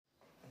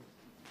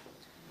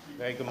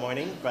Very good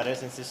morning,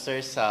 brothers and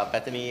sisters,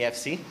 Bethany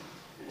BEFC.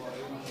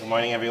 Good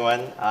morning,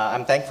 everyone.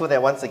 I'm thankful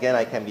that once again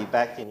I can be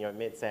back in your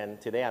midst,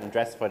 and today I'm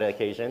dressed for the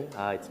occasion.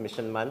 It's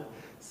Mission Month,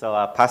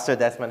 so Pastor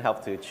Desmond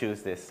helped to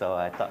choose this, so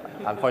I thought,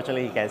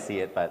 unfortunately he can't see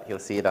it, but he'll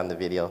see it on the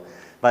video.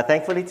 But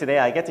thankfully today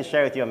I get to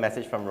share with you a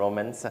message from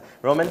Romans.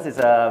 Romans is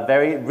a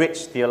very rich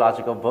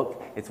theological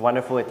book. It's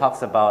wonderful. It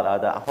talks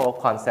about the whole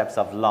concepts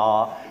of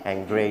law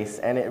and grace,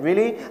 and it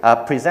really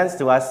presents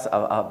to us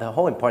the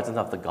whole importance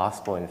of the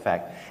gospel, in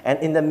fact. And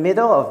in the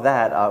middle of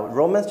that,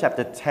 Romans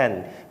chapter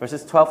 10,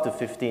 verses 12 to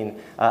 15,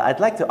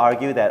 I'd like to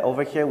argue that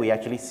over here we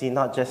actually see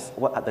not just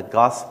what the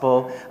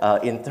gospel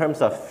in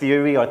terms of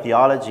theory or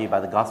theology,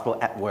 but the gospel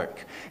at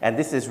work. And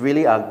this is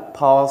really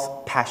Paul's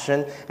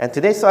passion. And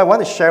today, so I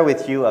want to share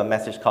with you a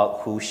message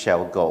called Who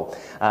Shall Go?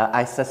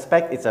 I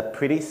suspect it's a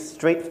pretty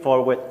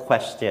straightforward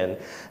question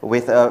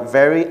with a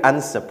very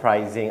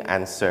unsurprising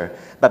answer.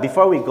 But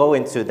before we go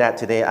into that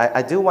today,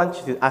 I do want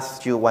to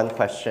ask you one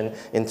question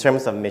in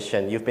terms of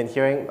mission. You've been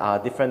hearing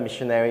different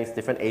missionaries,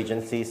 different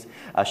agencies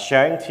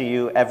sharing to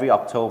you every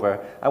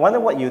October. I wonder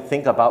what you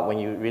think about when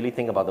you really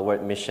think about the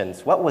word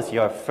missions. What was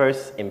your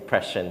first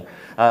impression?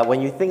 When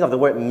you think of the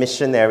word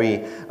missionary,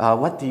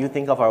 what do you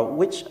think of, or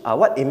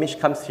what image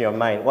comes to your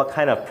mind? What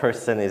kind of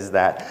person is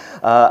that?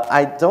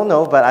 I don't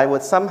know, but I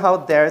would somehow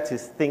dare to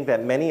think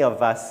that many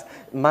of us,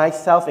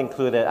 myself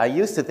included, I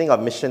used to think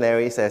of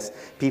missionaries as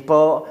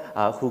people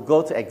who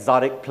go to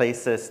exotic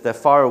places, the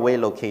faraway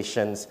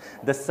locations,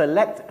 the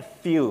select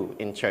few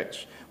in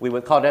church. We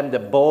would call them the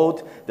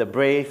bold, the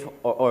brave,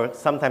 or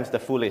sometimes the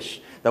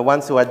foolish, the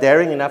ones who are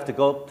daring enough to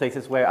go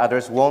places where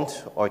others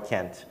won't or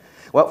can't.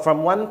 Well,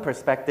 from one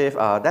perspective,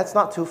 that's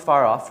not too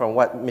far off from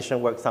what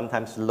mission work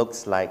sometimes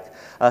looks like.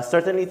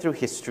 Certainly through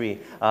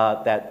history,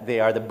 that they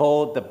are the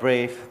bold, the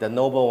brave, the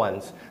noble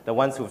ones, the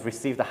ones who've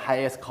received the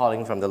highest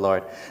calling from the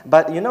Lord.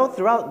 But you know,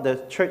 throughout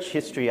the church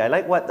history, I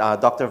like what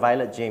Dr.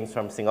 Violet James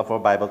from Singapore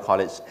Bible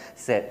College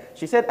said.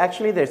 She said,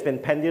 actually, there's been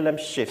pendulum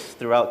shifts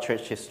throughout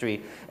church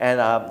history,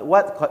 and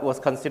what was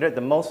considered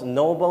the most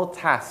noble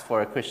task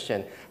for a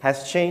Christian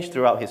has changed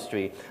throughout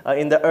history.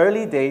 In the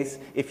early days,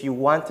 if you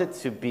wanted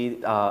to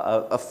be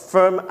a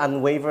firm,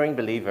 unwavering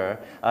believer,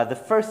 the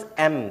first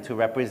M to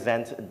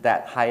represent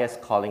that highest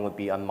calling would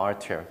be a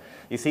martyr.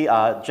 You see,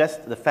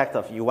 just the fact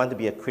of you want to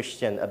be a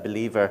Christian, a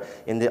believer,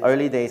 in the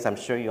early days, I'm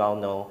sure you all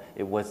know,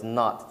 it was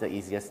not the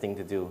easiest thing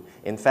to do.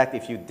 In fact,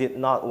 if you did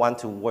not want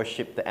to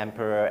worship the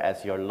emperor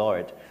as your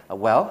Lord,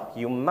 well,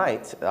 you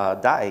might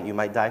die. You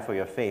might die for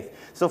your faith.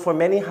 So for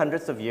many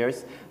hundreds of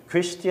years,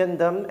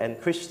 Christendom and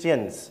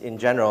Christians in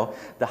general,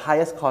 the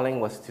highest calling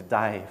was to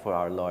die for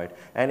our Lord.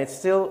 And it's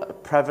still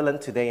prevalent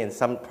today in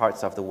some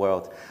parts of the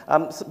world.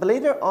 But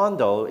later on,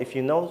 though, if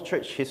you know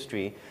church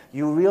history,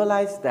 you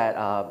realize that,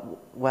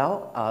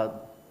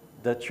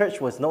 the church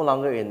was no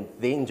longer in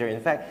danger.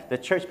 In fact, the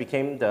church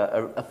became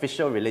the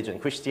official religion.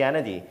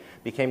 Christianity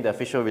became the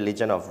official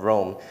religion of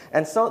Rome.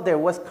 And so there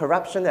was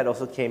corruption that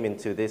also came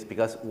into this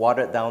because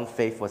watered down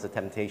faith was a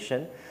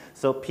temptation.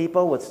 So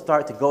people would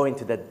start to go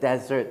into the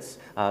deserts.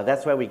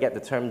 That's where we get the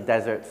term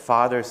desert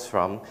fathers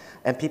from.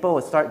 And people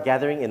would start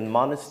gathering in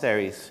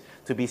monasteries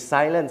to be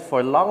silent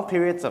for long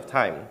periods of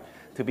time,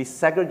 to be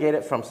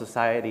segregated from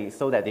society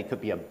so that they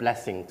could be a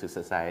blessing to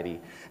society.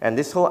 And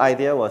this whole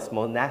idea was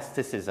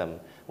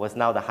monasticism was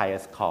now the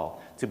highest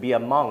call. To be a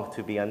monk,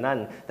 to be a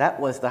nun, that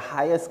was the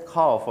highest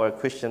call for a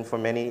Christian for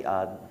many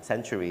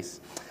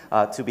centuries.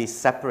 To be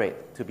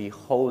separate, to be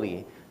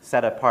holy,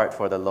 set apart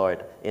for the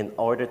Lord in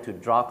order to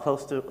draw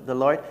close to the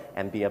Lord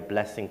and be a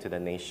blessing to the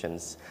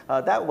nations.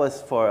 That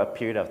was for a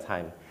period of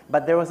time.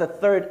 But there was a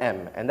third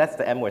M, and that's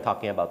the M we're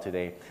talking about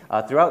today.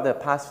 Throughout the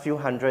past few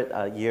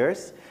hundred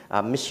years,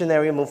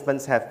 missionary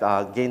movements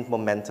have gained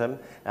momentum,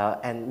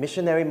 and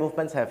missionary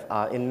movements have,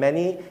 in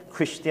many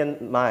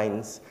Christian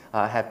minds,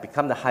 have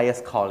become the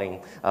highest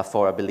calling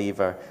for a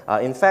believer.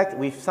 In fact,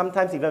 we've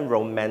sometimes even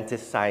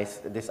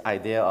romanticized this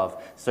idea of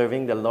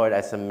serving the Lord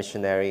as a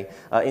missionary.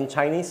 In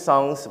Chinese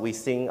songs, we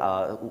sing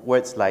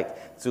words like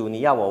主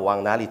你要我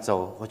往哪里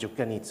走，我就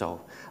跟你走，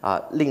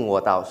令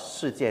我到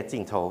世界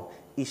尽头。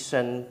一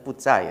生不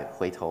再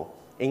回头.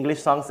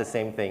 English songs, the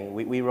same thing.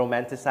 We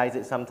romanticize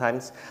it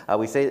sometimes.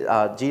 We say,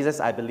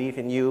 Jesus, I believe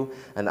in you,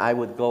 and I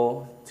would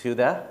go to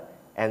the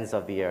ends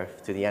of the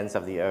earth, to the ends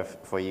of the earth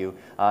for you.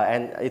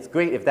 And it's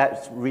great if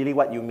that's really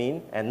what you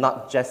mean, and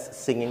not just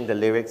singing the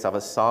lyrics of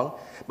a song.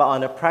 But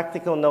on a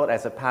practical note,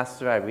 as a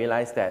pastor, I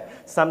realize that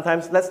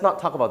sometimes, let's not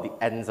talk about the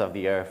ends of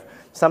the earth.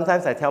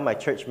 Sometimes I tell my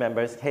church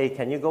members, hey,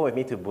 can you go with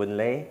me to Boon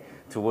Lay,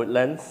 to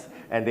Woodlands?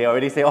 And they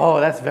already say, oh,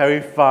 that's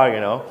very far,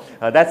 you know.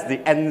 That's the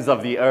ends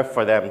of the earth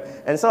for them.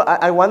 And so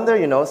I wonder,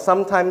 you know,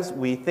 sometimes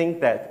we think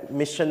that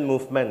mission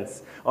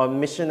movements or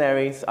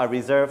missionaries are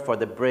reserved for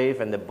the brave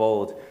and the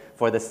bold,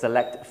 for the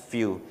select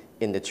few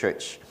in the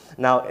church.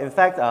 Now, in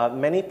fact,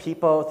 many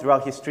people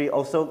throughout history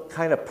also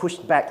kind of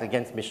pushed back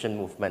against mission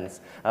movements.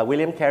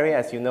 William Carey,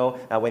 as you know,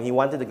 when he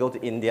wanted to go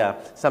to India,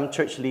 some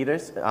church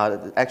leaders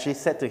actually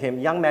said to him,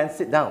 young man,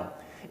 sit down.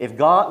 If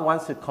God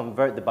wants to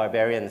convert the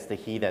barbarians, the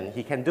heathen,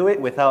 he can do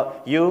it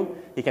without you,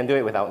 he can do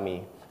it without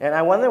me. And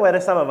I wonder whether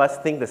some of us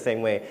think the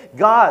same way.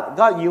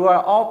 God, you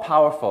are all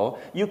powerful.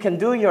 You can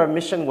do your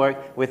mission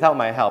work without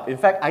my help. In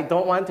fact, I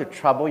don't want to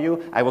trouble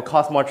you. I will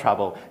cause more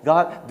trouble.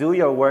 God, do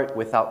your work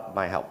without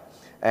my help.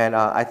 And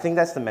I think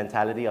that's the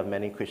mentality of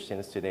many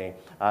Christians today.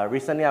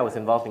 Recently, I was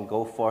involved in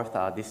Go Forth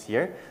this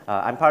year.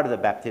 I'm part of the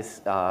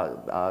Baptist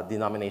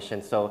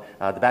denomination, so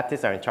the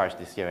Baptists are in charge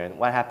this year. And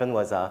what happened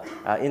was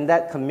in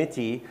that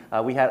committee,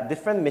 we had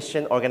different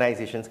mission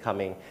organizations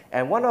coming.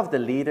 And one of the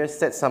leaders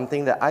said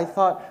something that I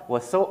thought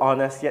was so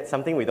honest, yet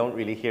something we don't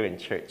really hear in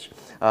church.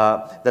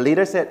 The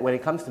leader said, when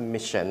it comes to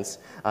missions,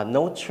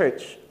 no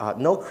church,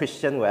 no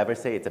Christian will ever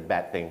say it's a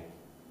bad thing.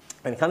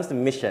 When it comes to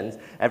missions,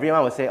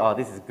 everyone will say, oh,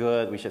 this is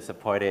good, we should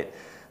support it.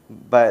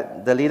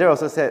 But the leader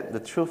also said, the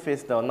truth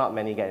is, though, not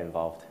many get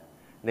involved.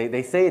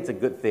 They say it's a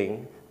good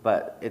thing,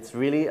 but it's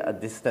really a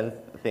distant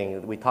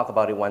thing. We talk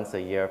about it once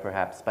a year,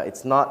 perhaps, but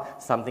it's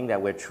not something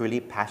that we're truly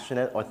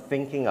passionate or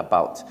thinking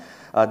about.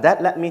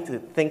 That led me to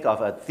think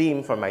of a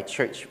theme for my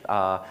church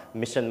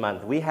mission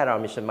month. We had our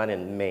mission month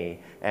in May,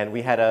 and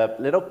we had a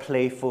little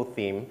playful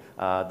theme.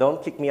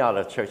 Don't kick me out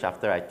of church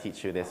after I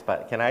teach you this,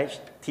 but can I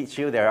teach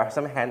you? There are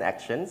some hand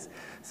actions.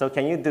 So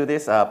can you do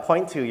this?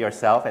 Point to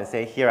yourself and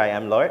say, here I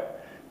am, Lord.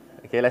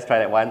 Okay, let's try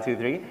that. 1, 2,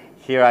 3.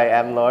 Here I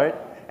am, Lord.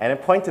 And then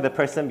point to the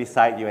person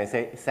beside you and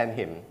say, send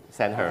him,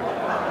 send her.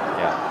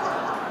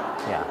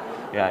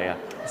 Yeah.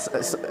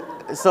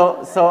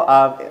 So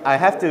I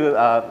have to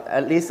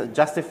at least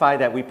justify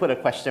that we put a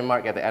question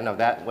mark at the end of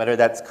that, whether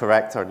that's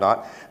correct or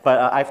not.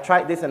 But I've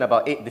tried this in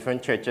about 8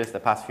 different churches the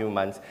past few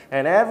months.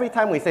 And every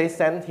time we say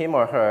send him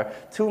or her,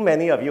 too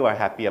many of you are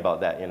happy about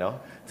that, you know.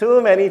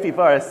 Too many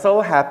people are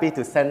so happy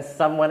to send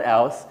someone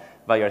else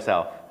but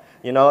yourself.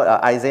 You know,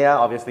 Isaiah,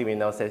 obviously we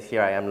know, says,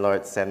 here I am,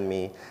 Lord, send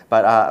me.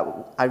 But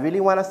I really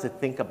want us to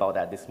think about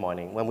that this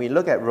morning. When we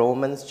look at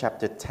Romans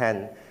chapter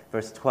 10,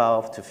 verse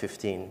 12 to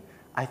 15,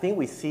 I think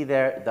we see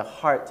there the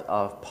heart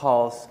of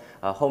Paul's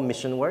whole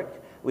mission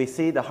work. We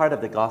see the heart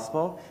of the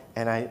gospel,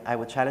 and I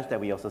would challenge that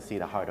we also see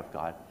the heart of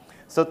God.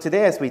 So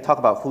today, as we talk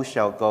about who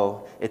shall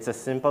go, it's a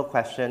simple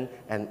question,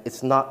 and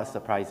it's not a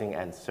surprising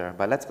answer.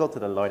 But let's go to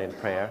the Lord in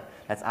prayer.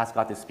 Let's ask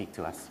God to speak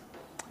to us.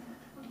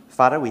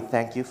 Father, we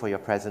thank you for your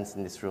presence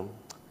in this room.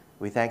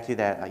 We thank you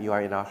that you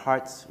are in our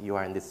hearts, you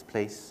are in this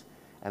place.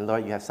 And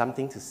Lord, you have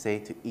something to say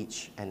to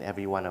each and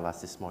every one of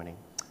us this morning.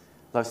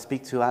 Lord,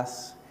 speak to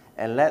us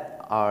and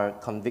let our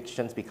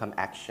convictions become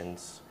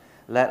actions.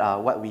 Let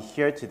what we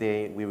hear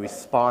today, we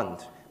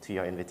respond to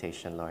your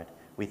invitation, Lord.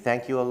 We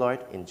thank you, O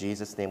Lord. In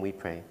Jesus' name we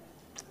pray.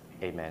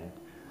 Amen.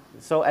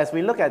 So as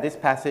we look at this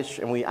passage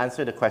and we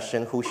answer the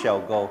question, who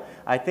shall go?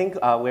 I think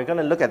we're going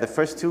to look at the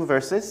first 2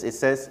 verses. It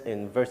says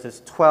in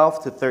verses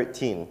 12 to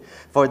 13,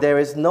 for there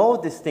is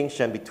no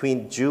distinction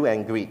between Jew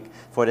and Greek,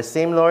 for the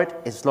same Lord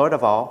is Lord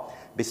of all,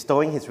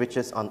 bestowing his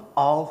riches on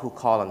all who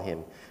call on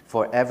him.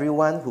 For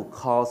everyone who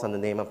calls on the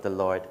name of the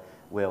Lord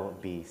will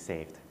be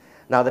saved.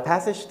 Now, the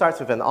passage starts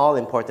with an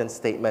all-important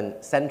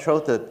statement, central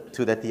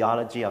to the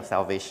theology of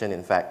salvation,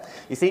 in fact.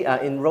 You see,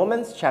 in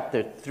Romans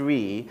chapter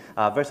 3,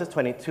 verses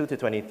 22 to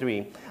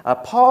 23,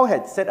 Paul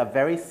had said a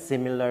very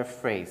similar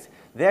phrase.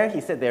 There he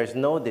said there's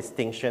no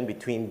distinction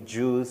between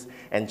Jews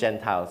and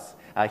Gentiles.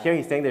 Here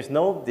he's saying there's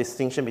no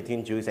distinction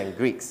between Jews and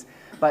Greeks.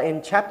 But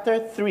in chapter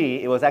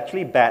 3, it was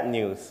actually bad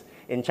news.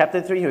 In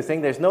chapter 3, he was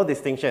saying there's no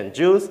distinction.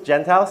 Jews,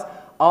 Gentiles,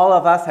 all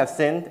of us have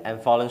sinned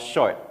and fallen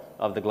short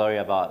of the glory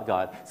of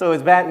God. So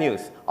it's bad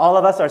news. All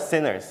of us are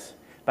sinners.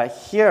 But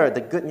here, the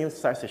good news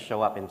starts to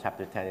show up in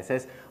chapter 10. It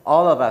says,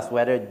 all of us,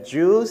 whether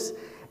Jews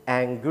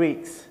and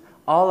Greeks,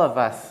 all of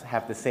us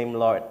have the same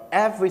Lord.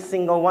 Every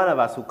single one of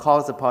us who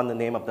calls upon the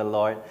name of the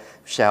Lord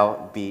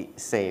shall be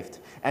saved.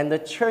 And the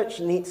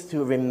church needs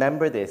to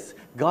remember this.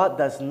 God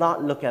does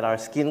not look at our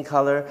skin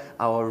color,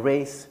 our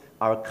race,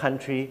 our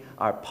country,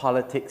 our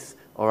politics,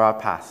 or our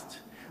past.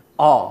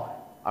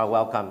 All are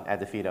welcome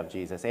at the feet of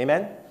Jesus.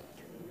 Amen?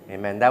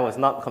 Amen. That was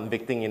not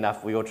convicting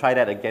enough. We will try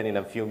that again in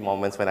a few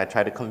moments when I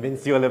try to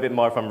convince you a little bit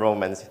more from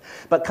Romans.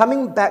 But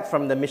coming back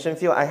from the mission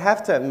field, I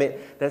have to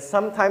admit that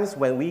sometimes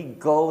when we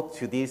go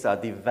to these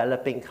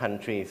developing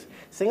countries,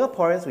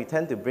 Singaporeans, we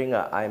tend to bring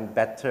a I'm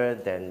better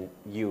than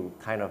you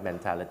kind of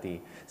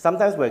mentality.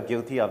 Sometimes we're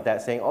guilty of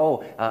that, saying,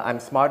 oh, I'm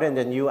smarter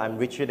than you, I'm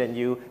richer than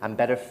you, I'm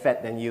better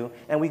fed than you.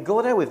 And we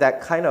go there with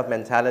that kind of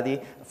mentality,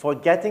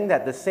 forgetting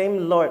that the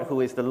same Lord who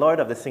is the Lord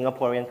of the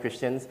Singaporean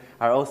Christians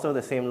are also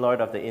the same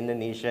Lord of the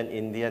Indonesian,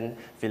 Indian,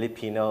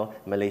 Filipino,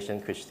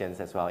 Malaysian Christians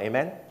as well.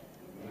 Amen?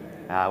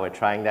 We're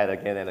trying that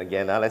again and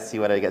again. Let's see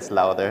whether it gets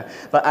louder.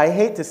 But I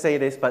hate to say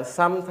this, but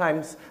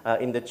sometimes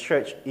in the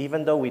church,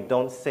 even though we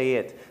don't say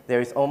it,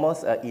 there is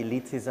almost an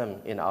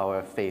elitism in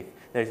our faith.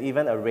 There's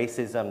even a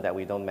racism that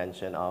we don't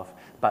mention of.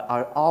 But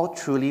are all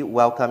truly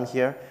welcome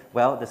here?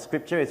 Well, the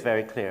scripture is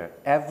very clear.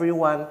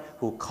 Everyone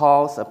who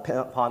calls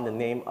upon the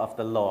name of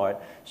the Lord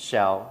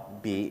shall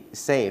be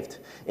saved.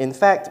 In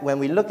fact, when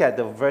we look at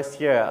the verse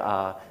here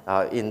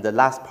in the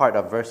last part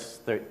of verse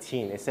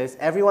 13, it says,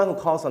 everyone who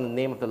calls on the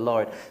name of the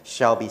Lord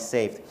shall be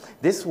saved.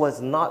 This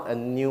was not a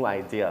new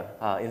idea.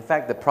 In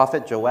fact, the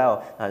prophet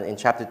Joel in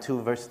chapter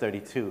 2, verse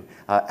 32,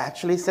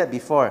 actually said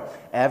before,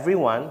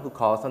 everyone who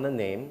calls on the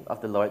name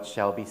of the Lord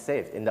shall be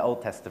saved in the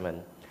Old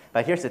Testament.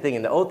 But here's the thing,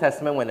 in the Old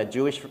Testament, when a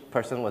Jewish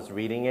person was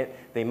reading it,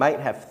 they might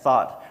have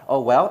thought, oh,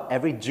 well,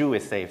 every Jew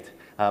is saved.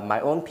 My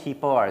own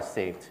people are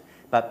saved.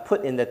 But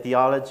put in the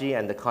theology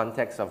and the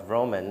context of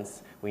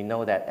Romans, we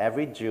know that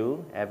every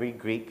Jew, every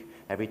Greek,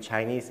 every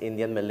Chinese,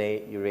 Indian,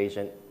 Malay,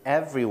 Eurasian,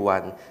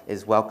 everyone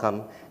is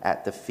welcome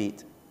at the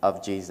feet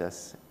of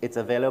Jesus. It's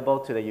available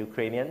to the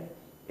Ukrainian.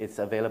 It's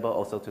available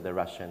also to the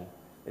Russian.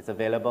 It's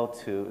available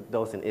to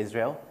those in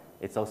Israel.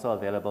 It's also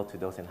available to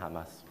those in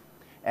Hamas.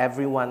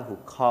 Everyone who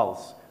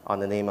calls on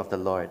the name of the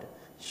Lord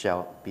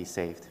shall be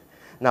saved.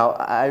 Now,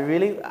 I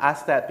really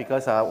ask that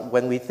because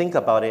when we think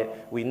about it,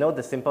 we know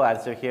the simple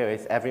answer here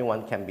is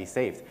everyone can be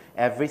saved.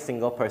 Every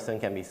single person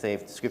can be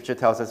saved. Scripture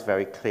tells us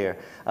very clear.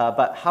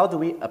 But how do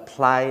we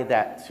apply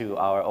that to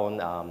our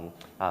own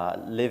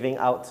living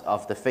out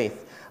of the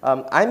faith?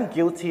 I'm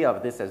guilty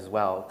of this as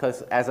well,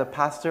 because as a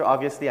pastor,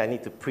 obviously I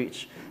need to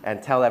preach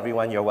and tell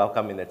everyone you're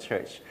welcome in the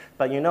church.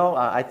 But you know,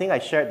 I think I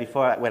shared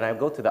before, when I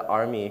go to the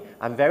army,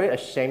 I'm very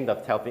ashamed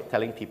of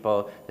telling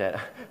people that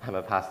I'm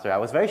a pastor. I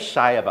was very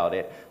shy about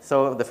it.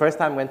 So the first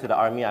time I went to the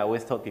army, I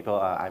always told people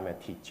I'm a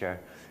teacher.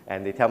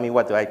 And they tell me,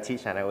 what do I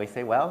teach? And I always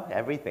say, well,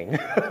 everything.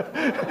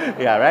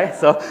 Yeah, right?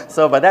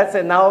 So, but that's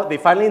it. Now they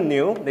finally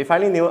knew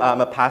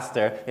I'm a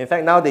pastor. In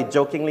fact, now they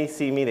jokingly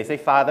see me. They say,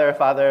 Father,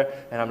 Father.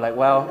 And I'm like,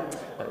 well,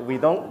 they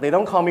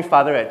don't call me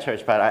Father at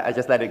church, but I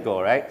just let it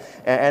go, right?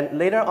 And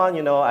later on,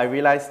 you know, I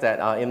realized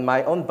that in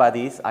my own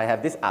buddies, I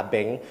have this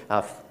abeng,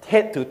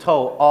 head to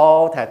toe,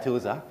 all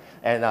tattoos.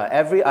 And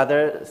every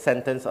other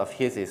sentence of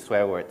his is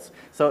swear words.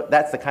 So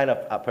that's the kind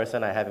of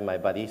person I have in my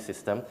buddy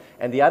system.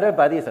 And the other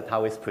buddy is a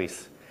Taoist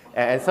priest.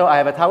 And so I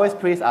have a Taoist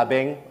priest,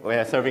 Abeng,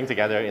 we're serving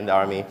together in the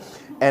army.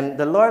 And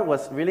the Lord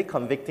was really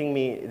convicting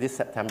me this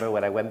September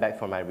when I went back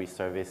for my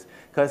reservice.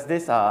 Because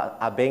this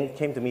Abeng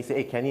came to me and said,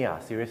 hey, Kenny,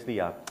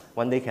 seriously,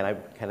 one day can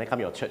I come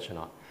to your church or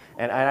not?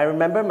 And I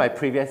remember my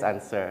previous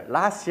answer.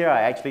 Last year,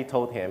 I actually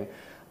told him,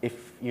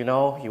 if you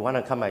want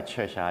to come to my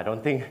church, I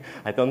don't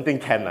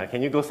think can.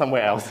 Can you go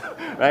somewhere else,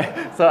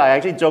 right? So I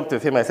actually joked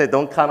with him. I said,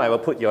 don't come. I will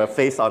put your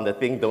face on the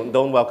thing.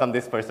 Don't welcome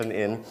this person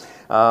in.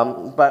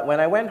 But when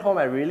I went home,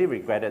 I really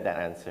regretted that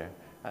answer.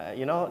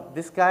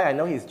 This guy, I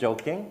know he's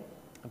joking,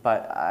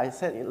 but I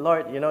said,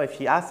 Lord, if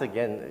he asks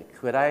again,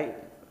 could I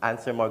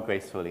answer more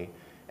gracefully?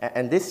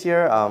 And this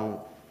year,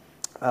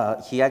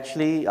 he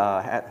actually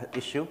had an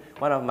issue.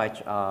 One of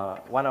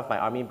my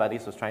army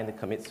buddies was trying to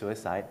commit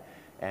suicide.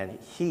 And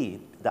he,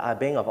 the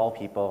Abeng of all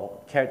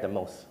people, cared the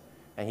most.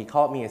 And he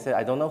called me and said,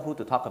 I don't know who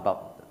to talk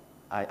about.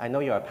 I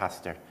know you're a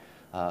pastor.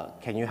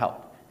 Can you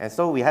help? And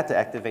so we had to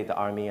activate the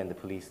army and the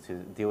police to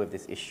deal with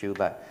this issue.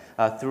 But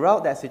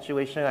throughout that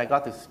situation, I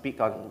got to speak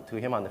to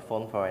him on the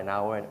phone for an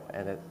hour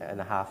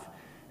and a half.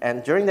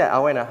 And during that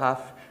hour and a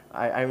half,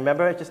 I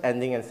remember just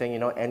ending and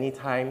saying,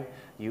 anytime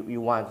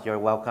you want, you're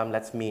welcome,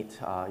 let's meet.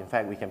 In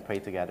fact, we can pray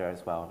together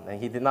as well. And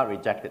he did not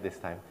reject it this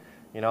time.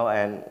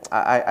 And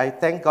I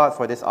thank God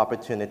for this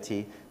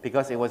opportunity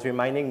because it was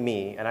reminding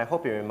me, and I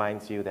hope it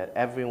reminds you, that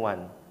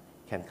everyone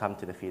can come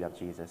to the feet of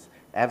Jesus.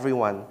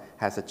 Everyone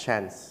has a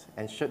chance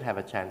and should have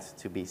a chance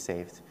to be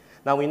saved.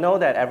 Now, we know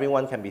that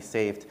everyone can be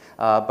saved,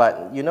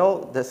 but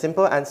the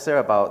simple answer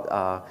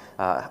about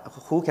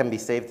who can be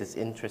saved is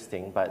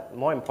interesting, but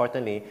more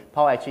importantly,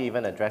 Paul actually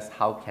even addressed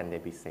how can they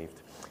be saved.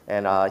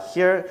 And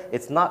here,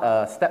 it's not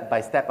a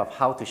step-by-step of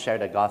how to share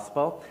the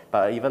gospel,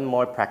 but an even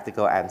more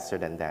practical answer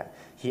than that.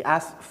 He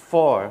asked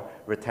 4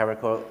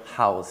 rhetorical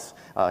hows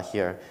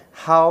here.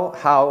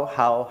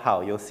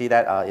 How? You'll see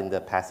that in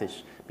the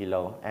passage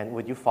below. And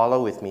would you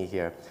follow with me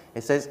here?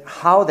 It says,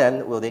 how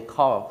then will they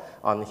call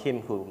on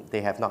him whom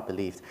they have not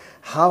believed?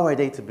 How are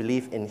they to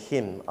believe in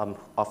him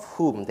of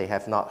whom they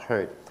have not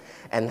heard?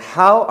 And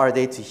how are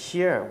they to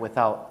hear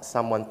without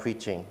someone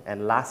preaching?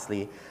 And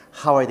lastly,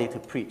 how are they to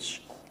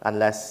preach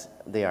unless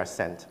they are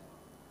sent?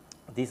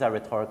 These are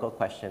rhetorical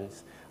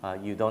questions.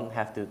 You don't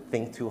have to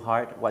think too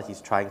hard what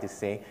he's trying to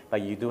say,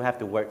 but you do have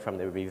to work from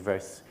the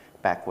reverse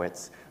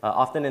backwards.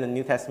 Often in the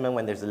New Testament,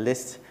 when there's a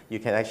list, you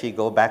can actually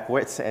go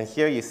backwards. And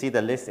here you see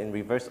the list in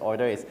reverse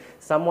order is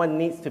someone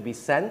needs to be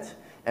sent,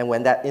 and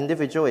when that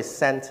individual is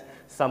sent,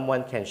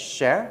 someone can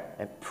share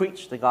and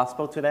preach the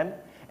gospel to them.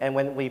 And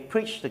when we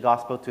preach the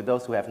gospel to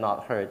those who have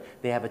not heard,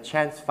 they have a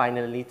chance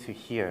finally to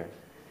hear.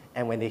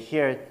 And when they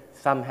hear,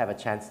 some have a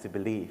chance to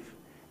believe.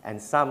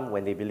 And some,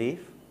 when they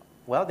believe,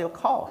 well, they'll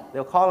call.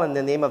 They'll call in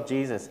the name of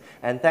Jesus.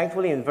 And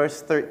thankfully, in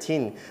verse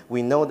 13,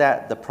 we know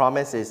that the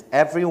promise is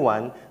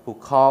everyone who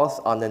calls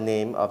on the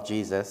name of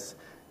Jesus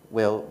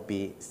will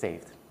be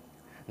saved.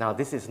 Now,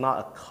 this is not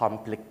a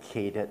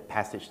complicated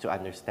passage to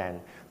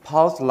understand.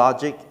 Paul's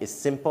logic is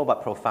simple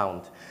but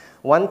profound.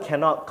 One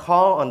cannot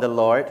call on the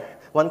Lord,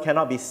 one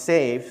cannot be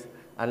saved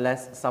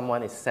unless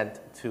someone is sent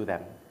to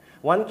them.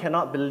 One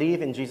cannot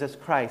believe in Jesus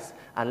Christ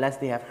unless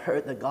they have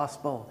heard the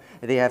gospel.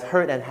 They have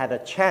heard and had a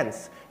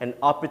chance, an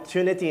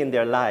opportunity in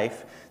their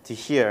life to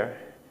hear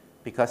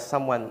because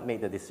someone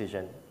made the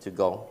decision to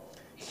go.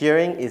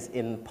 Hearing is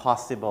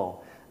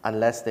impossible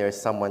unless there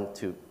is someone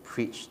to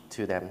preach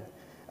to them.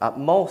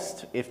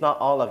 Most, if not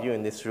all of you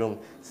in this room,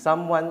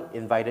 someone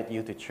invited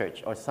you to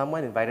church or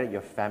someone invited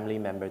your family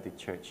member to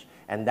church.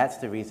 And that's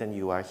the reason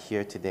you are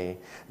here today.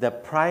 The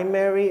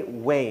primary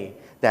way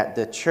that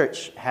the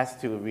church has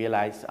to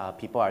realize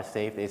people are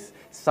saved is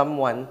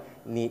someone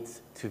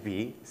needs to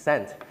be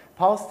sent.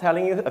 Paul's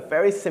telling you a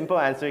very simple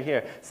answer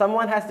here.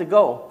 Someone has to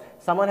go.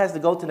 Someone has to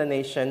go to the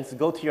nations,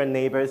 go to your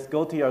neighbors,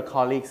 go to your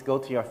colleagues, go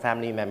to your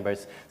family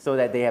members so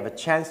that they have a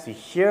chance to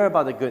hear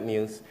about the good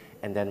news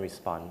and then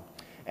respond.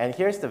 And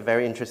here's the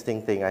very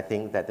interesting thing I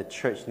think that the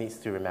church needs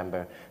to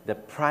remember. The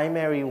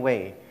primary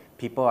way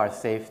people are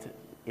saved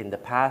in the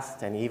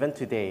past and even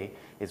today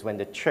is when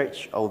the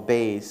church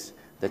obeys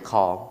the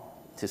call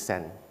to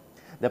send.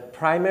 The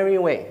primary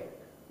way,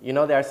 you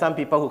know, there are some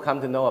people who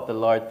come to know of the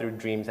Lord through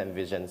dreams and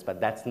visions,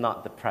 but that's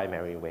not the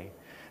primary way.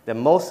 The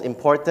most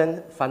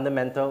important,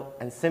 fundamental,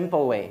 and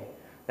simple way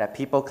that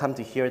people come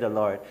to hear the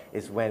Lord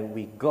is when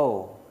we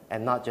go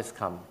and not just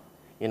come.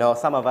 You know,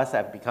 some of us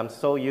have become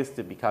so used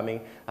to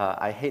becoming,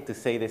 I hate to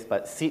say this,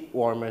 but seat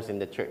warmers in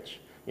the church.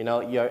 You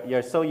know,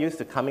 you're so used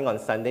to coming on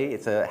Sunday,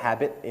 it's a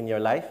habit in your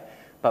life.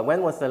 But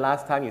when was the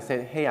last time you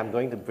said, hey, I'm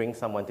going to bring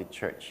someone to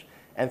church?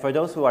 And for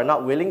those who are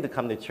not willing to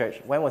come to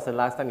church, when was the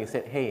last time you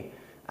said, hey,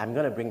 I'm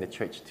going to bring the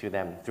church to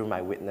them through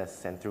my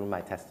witness and through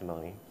my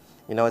testimony?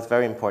 You know, it's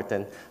very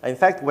important. In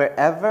fact,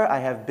 wherever I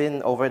have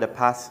been over the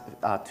past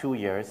 2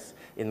 years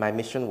in my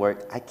mission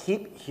work, I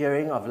keep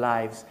hearing of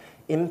lives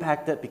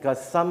impacted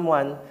because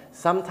someone,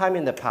 sometime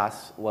in the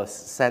past, was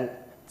sent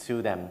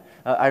to them.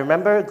 I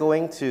remember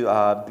going to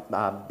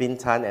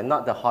Bintan, and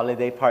not the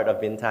holiday part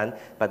of Bintan,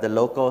 but the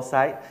local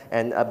side.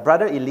 And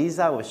Brother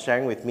Eliza was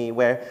sharing with me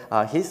where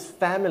his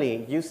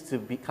family used to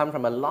come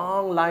from a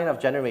long line of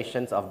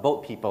generations of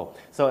boat people.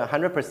 So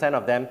 100%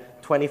 of them,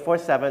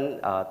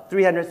 24/7,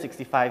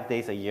 365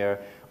 days a year,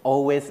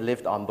 always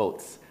lived on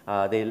boats.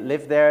 They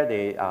lived there,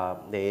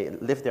 they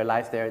lived their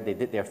lives there, they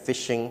did their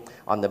fishing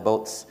on the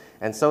boats.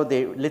 And so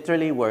they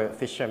literally were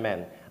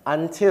fishermen.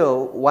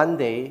 Until one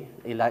day,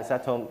 Eliza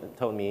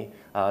told me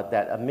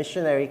that a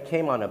missionary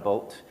came on a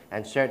boat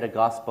and shared the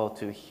gospel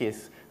to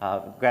his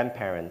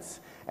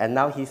grandparents. And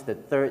now he's the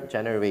third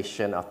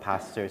generation of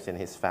pastors in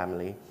his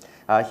family.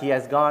 He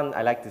has gone,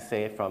 I like to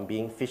say, from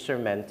being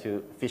fishermen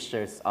to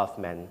fishers of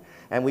men.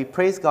 And we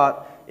praise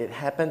God, it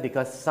happened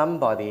because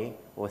somebody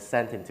was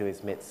sent into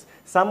his midst.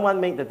 Someone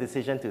made the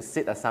decision to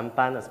sit a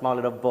sampan, a small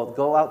little boat,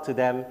 go out to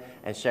them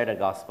and share the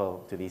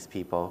gospel to these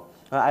people.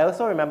 I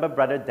also remember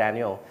Brother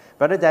Daniel.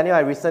 Brother Daniel I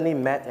recently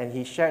met, and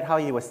he shared how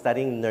he was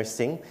studying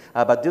nursing,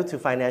 but due to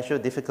financial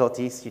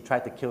difficulties, he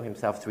tried to kill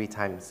himself 3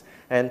 times.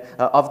 And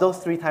of those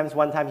 3 times,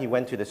 one time he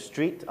went to the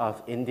street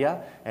of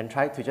India and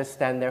tried to just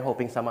stand there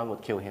hoping someone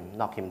would kill him,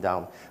 knock him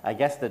down. I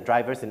guess the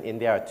drivers in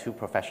India are too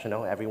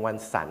professional.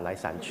 Everyone's 闪来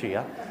闪去.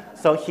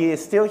 So he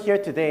is still here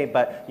today,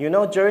 but you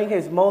know, during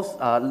his most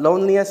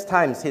loneliest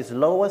times, his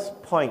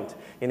lowest point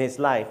in his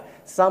life,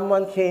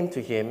 someone came to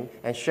him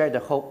and shared the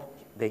hope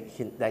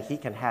that he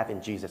can have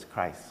in Jesus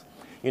Christ.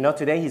 You know,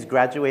 today he's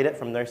graduated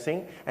from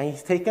nursing, and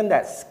he's taken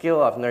that skill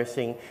of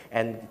nursing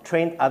and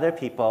trained other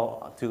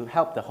people to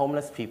help the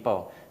homeless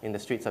people in the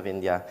streets of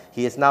India.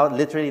 He is now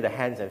literally the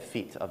hands and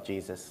feet of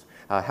Jesus,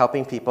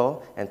 helping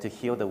people and to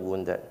heal the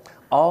wounded.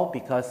 All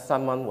because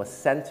someone was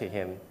sent to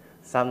him,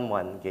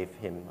 someone gave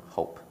him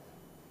hope.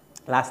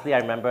 Lastly, I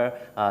remember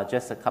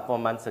just a couple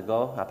of months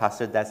ago,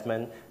 Pastor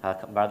Desmond,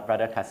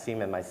 Brother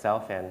Kasim, and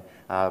myself, and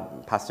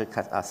Pastor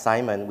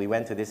Simon, we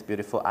went to this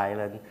beautiful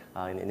island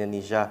in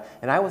Indonesia.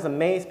 And I was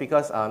amazed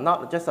because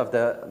not just of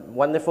the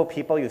wonderful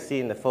people you see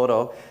in the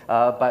photo,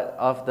 but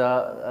of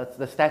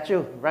the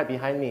statue right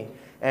behind me.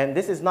 And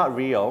this is not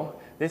real.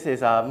 This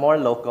is more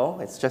local.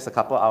 It's just a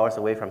couple hours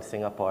away from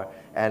Singapore.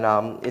 And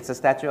it's a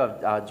statue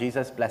of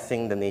Jesus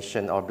blessing the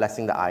nation or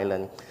blessing the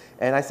island.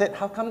 And I said,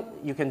 how come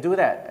you can do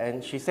that?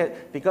 And she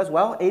said, because,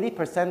 well,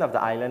 80% of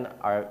the island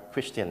are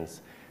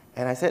Christians.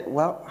 And I said,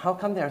 well, how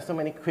come there are so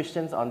many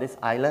Christians on this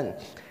island?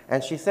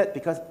 And she said,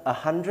 because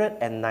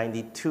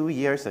 192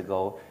 years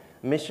ago,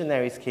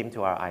 missionaries came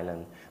to our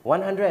island.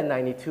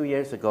 192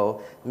 years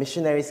ago,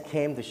 missionaries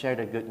came to share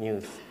the good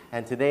news.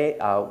 And today,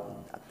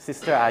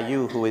 Sister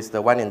Ayu, who is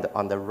the one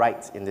on the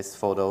right in this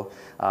photo,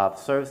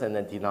 serves in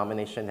a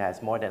denomination that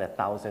has more than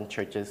 1,000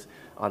 churches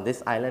on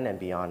this island and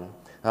beyond.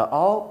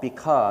 All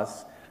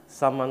because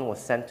someone was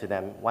sent to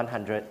them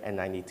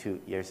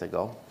 192 years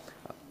ago.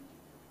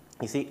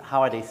 You see,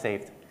 how are they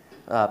saved?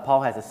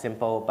 Paul has a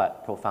simple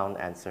but profound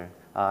answer.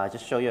 I'll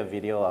just show you a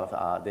video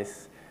of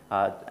this.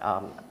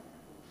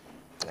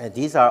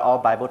 These are all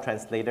Bible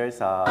translators,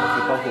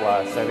 people who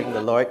are serving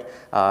the Lord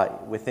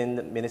within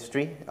the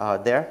ministry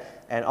there.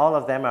 And all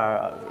of them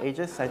are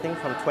ages, I think,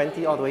 from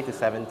 20 all the way to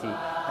 70.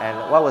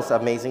 And what was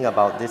amazing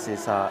about this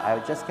is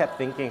I just kept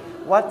thinking,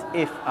 what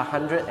if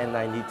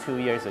 192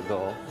 years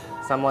ago,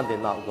 someone did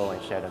not go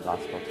and share the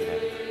gospel to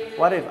them?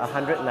 What if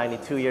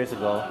 192 years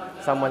ago,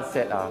 someone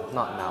said,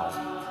 not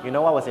now? You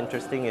know what was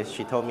interesting is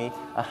she told me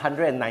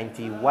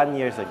 191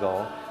 years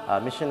ago,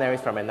 missionaries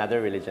from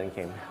another religion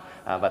came.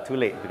 But too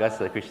late because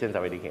the Christians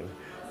already came.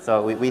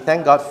 So we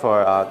thank God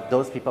for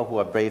those people who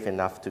are brave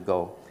enough to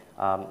go.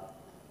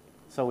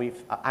 So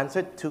we've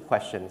answered two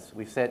questions.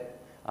 We've said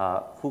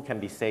who can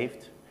be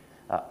saved,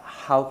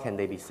 how can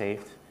they be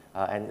saved,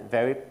 and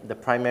the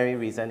primary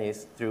reason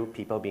is through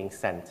people being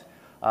sent.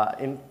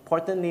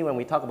 Importantly, when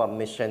we talk about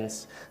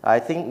missions, I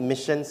think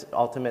missions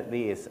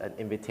ultimately is an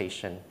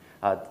invitation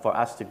for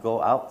us to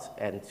go out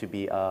and to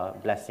be a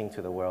blessing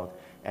to the world.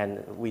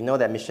 And we know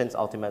that missions'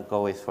 ultimate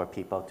goal is for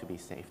people to be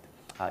saved.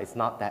 It's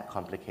not that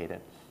complicated.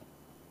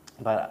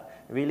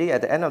 But really,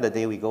 at the end of the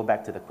day, we go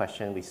back to the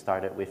question we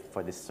started with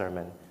for this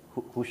sermon.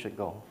 Who should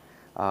go?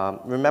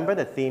 Remember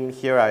the theme,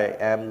 here I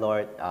am,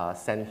 Lord,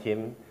 send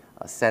him,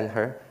 send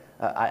her.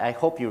 I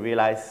hope you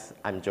realize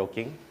I'm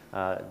joking.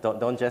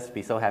 Don't just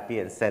be so happy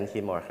and send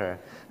him or her.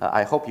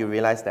 I hope you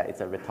realize that it's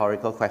a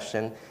rhetorical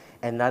question.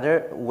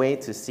 Another way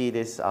to see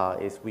this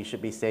is we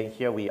should be saying,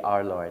 here we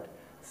are, Lord,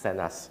 send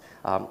us.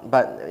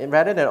 But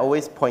rather than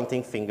always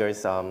pointing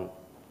fingers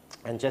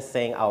and just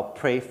saying, I'll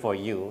pray for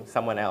you,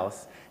 someone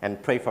else,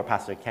 and pray for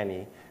Pastor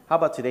Kenny, how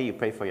about today you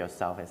pray for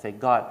yourself and say,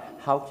 God,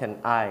 how can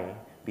I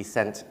be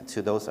sent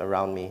to those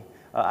around me?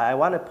 I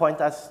want to point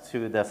us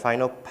to the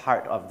final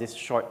part of this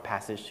short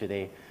passage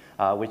today,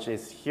 which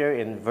is here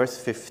in verse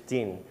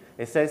 15.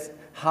 It says,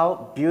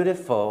 how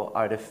beautiful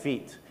are the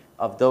feet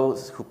of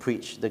those who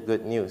preach the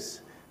good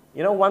news.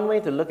 You know, one way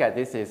to look at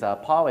this is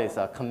Paul is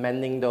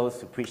commending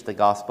those who preach the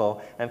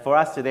gospel. And for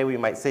us today, we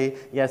might say,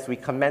 yes, we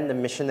commend the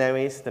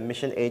missionaries, the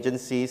mission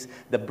agencies,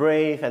 the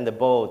brave and the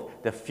bold,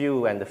 the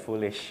few and the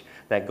foolish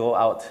that go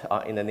out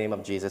in the name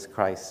of Jesus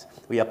Christ.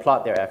 We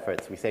applaud their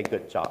efforts. We say,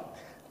 good job.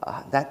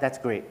 That's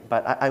great.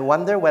 But I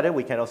wonder whether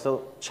we can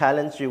also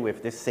challenge you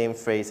with this same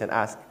phrase and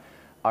ask,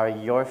 are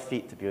your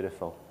feet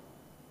beautiful?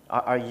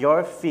 Are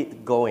your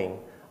feet going?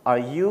 Are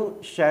you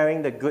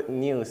sharing the good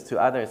news to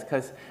others?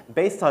 Because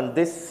based on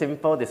this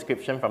simple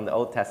description from the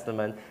Old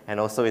Testament and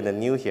also in the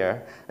New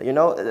here, you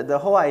know, the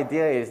whole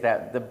idea is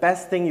that the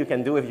best thing you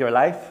can do with your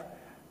life,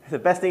 the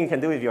best thing you can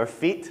do with your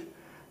feet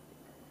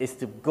is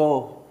to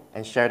go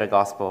and share the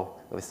gospel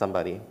with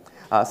somebody.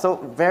 So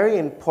very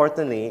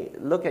importantly,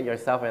 look at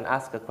yourself and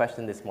ask a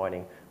question this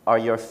morning. Are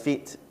your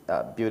feet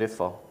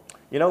beautiful?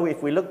 You know,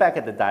 if we look back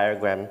at the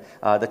diagram,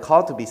 the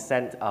call to be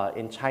sent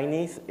in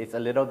Chinese is a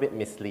little bit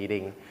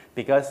misleading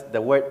because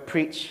the word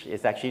preach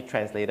is actually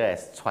translated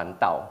as 传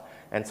道.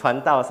 And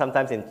传道,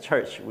 sometimes in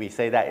church, we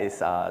say that is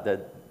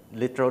the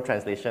literal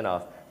translation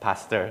of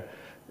pastor.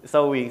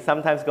 So we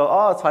sometimes go,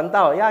 oh, 传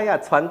道, yeah,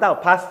 传道,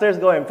 pastors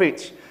go and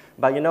preach.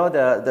 But you know,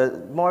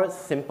 the more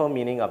simple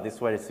meaning of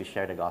this word is to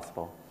share the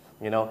gospel.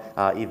 You know,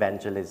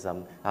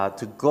 evangelism.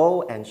 To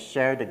go and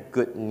share the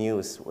good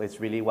news is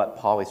really what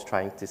Paul is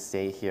trying to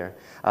say here.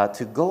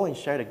 To go and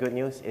share the good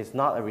news is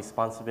not a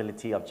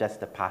responsibility of just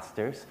the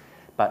pastors,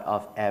 but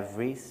of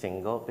every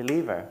single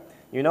believer.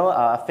 You know,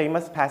 a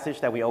famous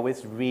passage that we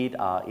always read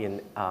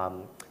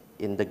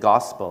in the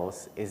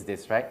Gospels is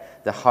this,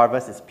 right? The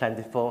harvest is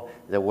plentiful,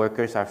 the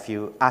workers are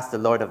few. Ask the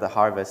Lord of the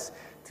harvest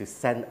to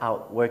send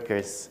out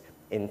workers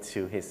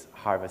into his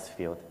harvest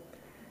field.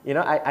 You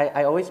know,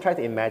 I always try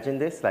to imagine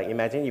this, like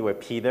imagine you were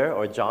Peter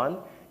or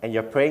John, and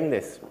you're praying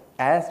this.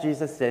 As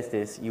Jesus says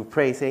this, you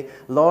pray, say,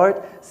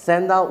 Lord,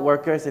 send out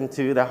workers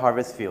into the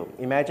harvest field.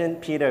 Imagine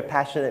Peter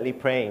passionately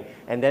praying,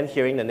 and then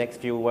hearing the next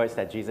few words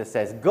that Jesus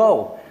says,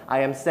 go, I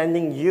am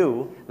sending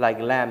you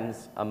like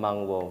lambs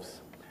among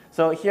wolves.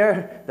 So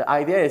here, the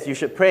idea is you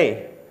should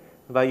pray,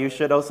 but you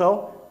should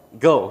also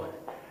go.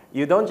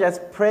 You don't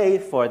just pray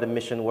for the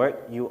mission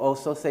work, you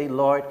also say,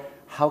 Lord,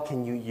 how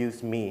can you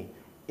use me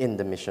in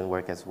the mission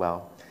work as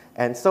well?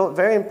 And so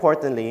very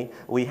importantly,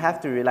 we have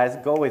to realize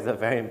go is a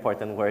very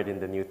important word in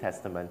the New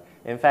Testament.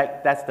 In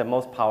fact, that's the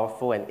most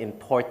powerful and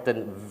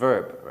important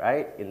verb,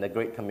 right, in the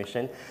Great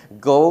Commission.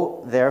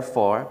 Go,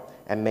 therefore,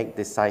 and make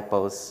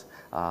disciples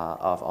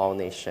of all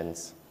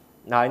nations.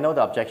 Now, I know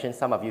the objection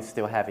some of you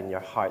still have in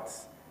your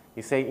hearts.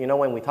 You say, you know,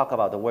 when we talk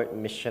about the word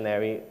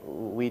missionary,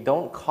 we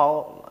don't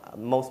call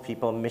most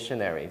people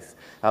missionaries.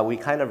 We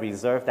kind of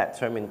reserve that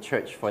term in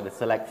church for the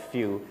select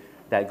few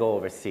that go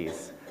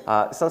overseas.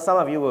 So some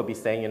of you will be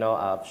saying, you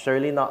know,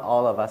 surely not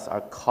all of us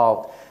are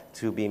called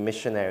to be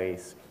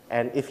missionaries.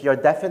 And if your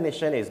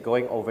definition is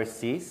going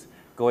overseas,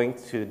 going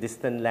to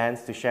distant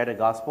lands to share the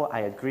gospel,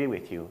 I agree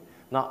with you.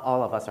 Not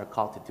all of us are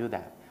called to do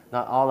that.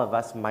 Not all of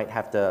us might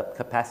have the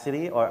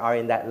capacity or are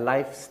in that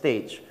life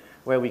stage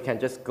where we can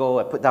just go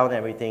and put down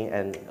everything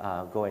and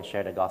go and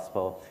share the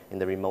gospel in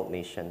the remote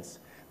nations.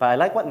 But I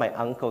like what my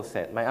uncle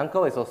said. My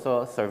uncle is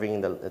also serving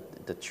in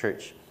the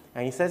church.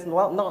 And he says,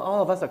 well, not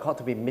all of us are called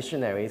to be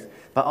missionaries,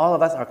 but all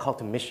of us are called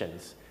to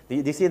missions. Do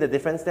you see the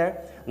difference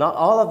there? Not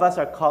all of us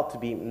are called to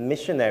be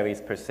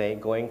missionaries per se,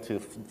 going to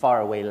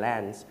faraway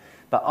lands,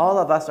 but all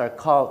of us are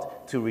called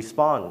to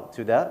respond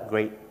to the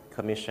Great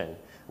Commission.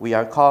 We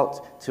are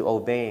called to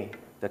obey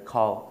the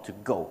call to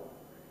go.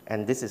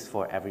 And this is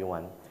for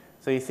everyone.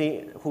 So you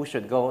see, who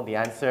should go? The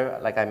answer,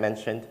 like I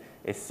mentioned,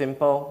 is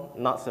simple,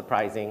 not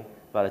surprising,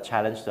 but a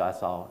challenge to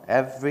us all.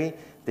 Every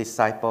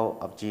disciple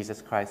of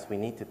Jesus Christ, we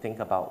need to think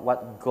about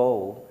what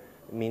go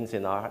means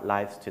in our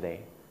lives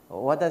today.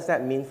 What does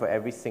that mean for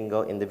every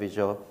single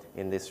individual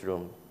in this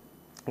room?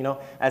 You know,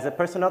 as a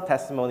personal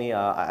testimony,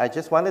 I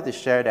just wanted to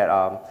share that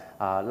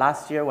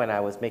last year when I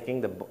was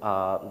making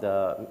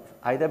the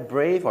either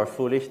brave or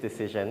foolish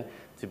decision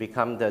to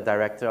become the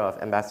director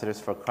of Ambassadors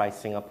for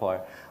Christ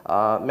Singapore,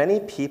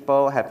 many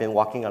people have been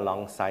walking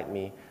alongside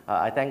me.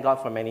 I thank God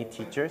for many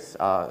teachers,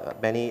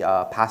 many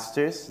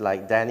pastors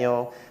like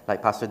Daniel,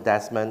 like Pastor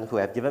Desmond, who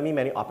have given me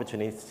many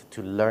opportunities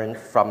to learn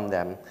from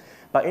them.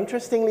 But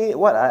interestingly,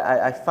 what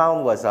I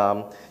found was,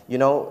 you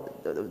know,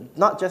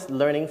 not just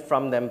learning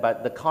from them,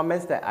 but the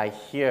comments that I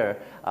hear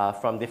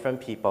from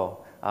different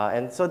people.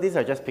 And so these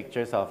are just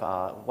pictures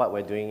of what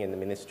we're doing in the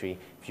ministry.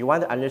 If you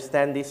want to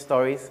understand these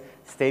stories,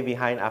 stay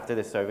behind after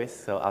the service,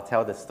 so I'll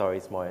tell the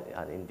stories more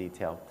in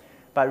detail.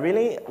 But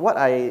really, what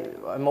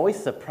I'm always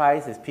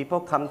surprised is people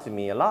come to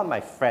me, a lot of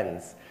my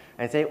friends,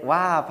 and say,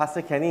 wow,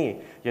 Pastor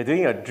Kenny, you're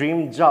doing your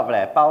dream job,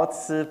 包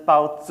吃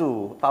包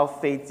住包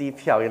飞机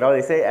票. You know,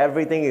 they say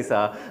everything is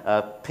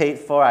paid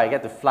for. I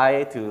get to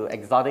fly to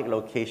exotic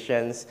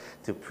locations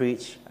to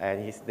preach.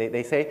 And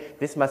they say,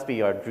 this must be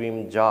your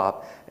dream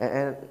job.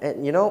 And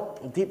you know,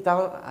 deep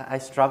down, I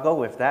struggle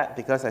with that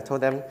because I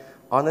told them,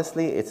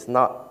 honestly, it's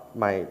not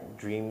my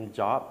dream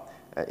job.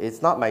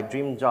 It's not my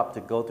dream job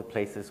to go to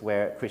places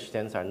where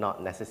Christians are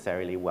not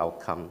necessarily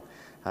welcome.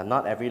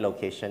 Not every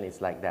location is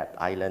like that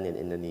island in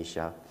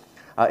Indonesia.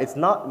 It's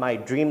not my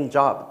dream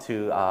job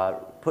to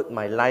put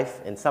my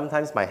life and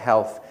sometimes my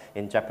health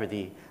in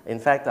jeopardy. In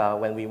fact,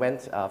 when we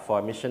went for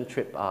a mission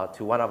trip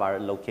to one of our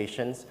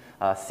locations,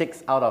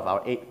 6 out of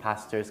our 8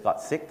 pastors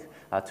got sick.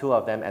 2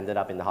 of them ended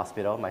up in the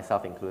hospital,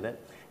 myself included.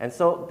 And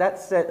so that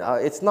said,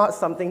 it's not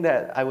something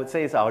that I would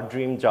say is our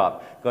dream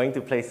job, going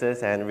to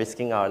places and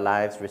risking our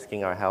lives,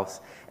 risking our health.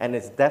 And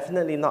it's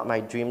definitely not my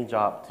dream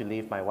job to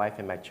leave my wife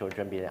and my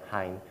children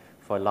behind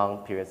for long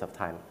periods of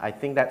time. I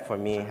think that for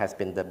me has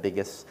been the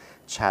biggest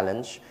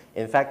challenge.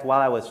 In fact, while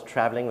I was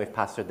traveling with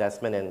Pastor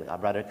Desmond and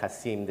Brother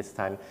Kasim this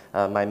time,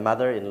 my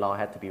mother-in-law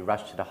had to be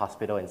rushed to the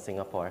hospital in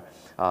Singapore.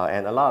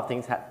 And a lot of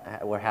things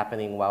were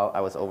happening while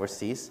I was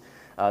overseas.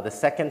 The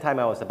second time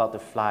I was about to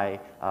fly,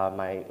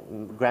 my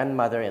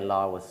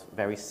grandmother-in-law was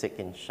very sick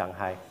in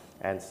Shanghai.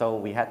 And so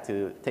we had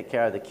to take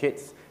care of the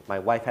kids. My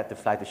wife had to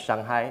fly to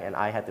Shanghai, and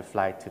I had to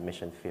fly to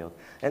Mission Field.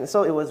 And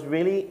so it was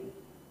really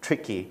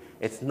tricky.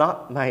 It's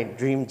not my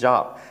dream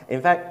job.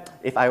 In fact,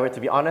 if I were to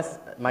be honest,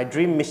 my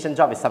dream mission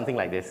job is something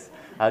like this.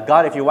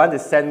 God, if you want to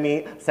send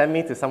me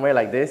to somewhere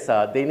like this,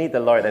 they need the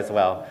Lord as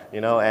well,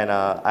 you know, and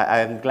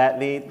I'm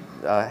gladly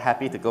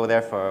happy to go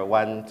there for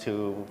 1,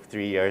 2,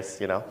 3 years,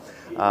 you know.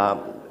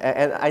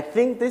 And I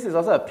think this is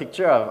also a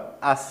picture of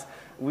us.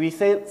 We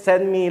say,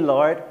 send me,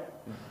 Lord,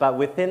 but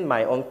within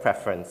my own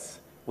preference,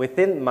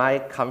 within my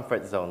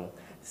comfort zone.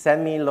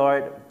 Send me,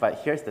 Lord,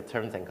 but here's the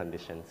terms and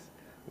conditions.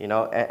 You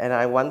know, and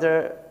I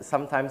wonder,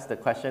 sometimes the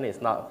question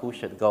is not who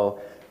should go,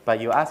 but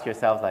you ask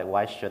yourself, like,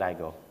 why should I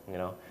go, you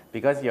know?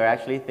 Because you're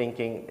actually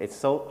thinking, it's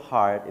so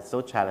hard, it's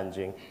so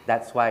challenging,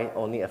 that's why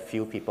only a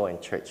few people in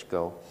church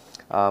go.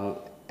 And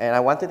I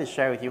wanted to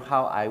share with you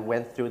how I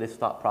went through this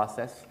thought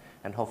process,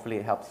 and hopefully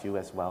it helps you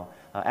as well.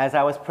 As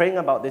I was praying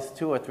about this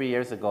 2 or 3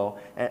 years ago,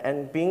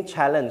 and being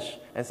challenged,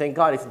 and saying,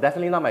 God, it's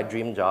definitely not my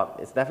dream job,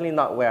 it's definitely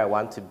not where I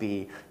want to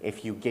be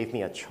if you gave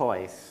me a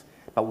choice.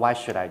 But why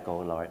should I go,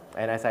 Lord?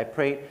 And as I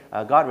prayed,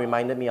 God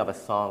reminded me of a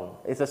song.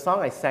 It's a song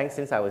I sang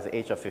since I was the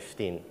age of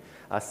 15.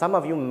 Some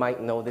of you might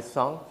know this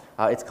song.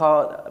 It's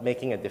called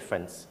Making a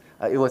Difference.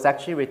 It was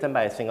actually written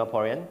by a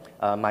Singaporean,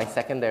 my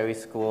secondary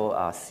school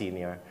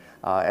senior.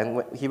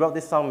 And he wrote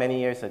this song many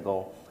years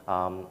ago.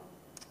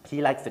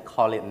 He likes to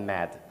call it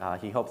MAD.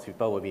 He hopes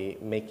people will be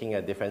making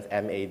a difference,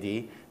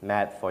 M-A-D,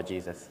 mad for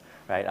Jesus.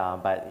 Right?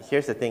 But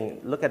here's the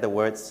thing, look at the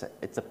words,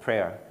 it's a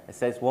prayer. It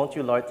says, won't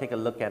you, Lord, take a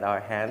look at our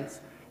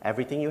hands?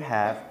 Everything you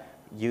have,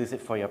 use it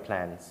for your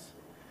plans.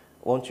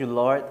 Won't you,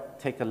 Lord,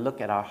 take a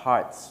look at our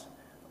hearts,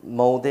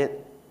 mold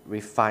it,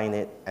 refine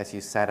it as you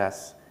set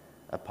us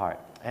apart.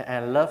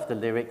 And I love the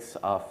lyrics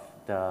of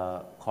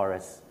the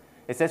chorus.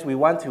 It says, we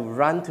want to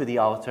run to the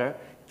altar,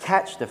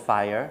 catch the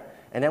fire,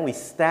 and then we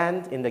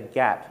stand in the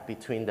gap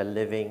between the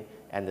living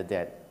and the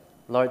dead.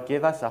 Lord,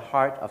 give us a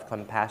heart of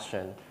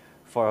compassion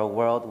for a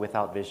world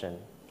without vision.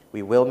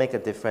 We will make a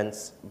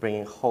difference,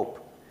 bringing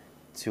hope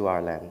to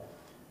our land.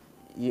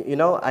 You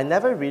know, I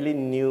never really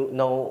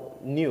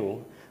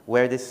knew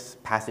where this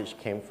passage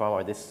came from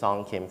or this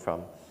song came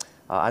from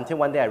until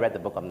one day I read the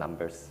book of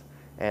Numbers.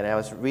 And I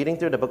was reading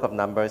through the book of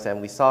Numbers, and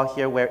we saw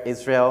here where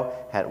Israel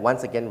had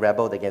once again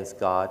rebelled against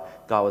God.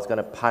 God was going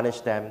to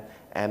punish them.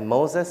 And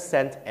Moses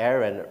sent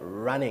Aaron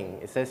running.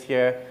 It says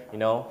here,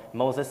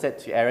 Moses said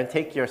to Aaron,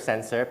 take your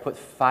censer, put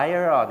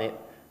fire on it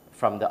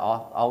from the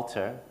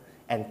altar,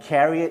 and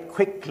carry it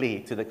quickly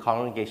to the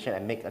congregation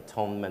and make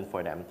atonement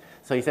for them.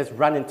 So he says,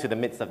 run into the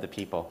midst of the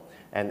people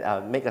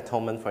and make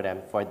atonement for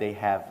them, for they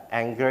have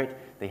angered,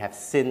 they have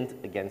sinned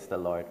against the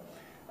Lord.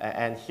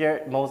 And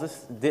here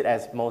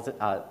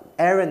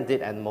Aaron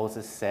did as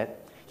Moses said.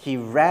 He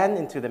ran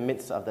into the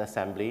midst of the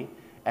assembly,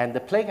 and the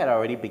plague had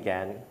already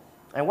begun.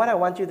 And what I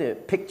want you to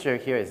picture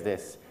here is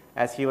this.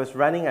 As he was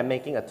running and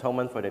making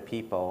atonement for the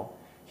people,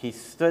 he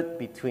stood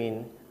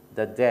between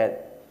the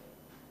dead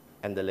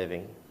and the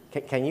living.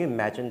 Can you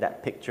imagine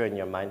that picture in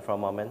your mind for a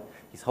moment?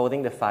 He's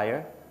holding the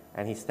fire,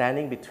 and he's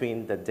standing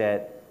between the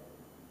dead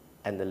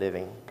and the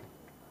living.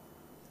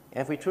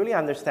 And if we truly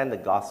understand the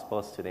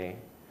Gospels today,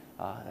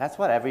 that's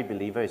what every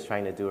believer is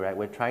trying to do, right?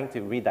 We're trying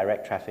to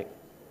redirect traffic.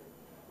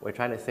 We're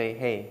trying to say,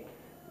 hey,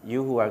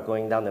 you who are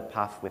going down the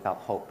path without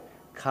hope,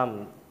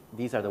 come.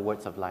 These are the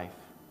words of life.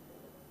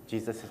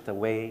 Jesus is the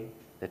way,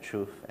 the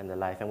truth, and the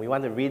life. And we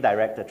want to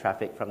redirect the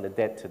traffic from the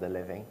dead to the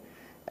living.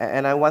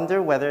 And I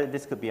wonder whether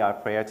this could be our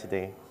prayer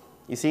today.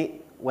 You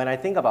see, when I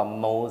think about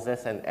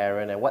Moses and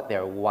Aaron and what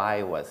their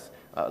why was,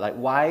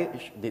 why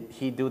did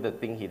he do the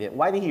thing he did?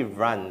 Why did he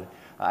run?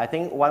 I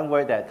think one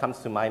word that comes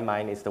to my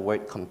mind is the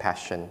word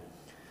compassion.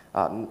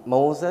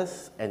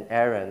 Moses and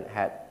Aaron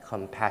had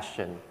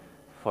compassion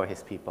for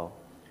his people.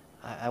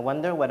 I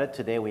wonder whether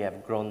today we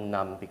have grown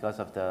numb because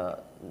of the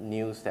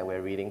news that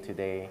we're reading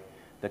today,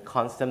 the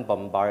constant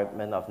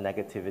bombardment of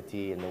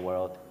negativity in the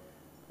world.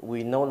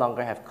 We no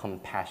longer have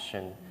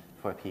compassion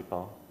for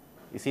people.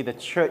 You see, the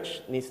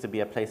church needs to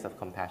be a place of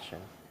compassion.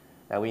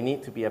 That we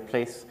need to be a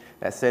place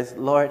that says,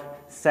 Lord,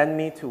 send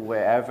me to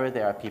wherever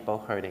there are people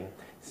hurting.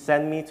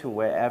 Send me to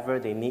wherever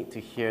they need to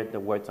hear the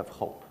words of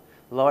hope.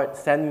 Lord,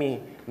 send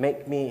me,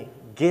 make me,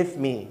 give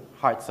me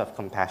hearts of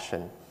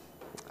compassion.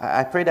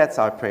 I pray that's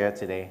our prayer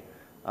today.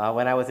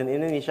 When I was in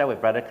Indonesia with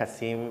Brother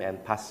Kasim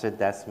and Pastor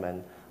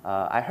Desmond,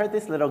 I heard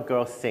this little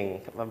girl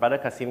sing. Brother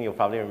Kasim, you'll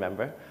probably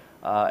remember.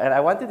 And I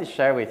wanted to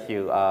share with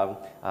you,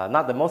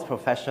 not the most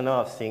professional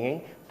of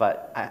singing,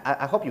 but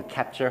I hope you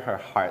capture her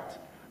heart.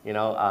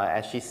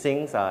 As she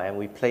sings and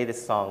we play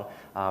this song,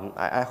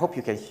 I hope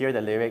you can hear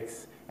the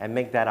lyrics and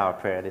make that our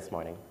prayer this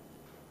morning.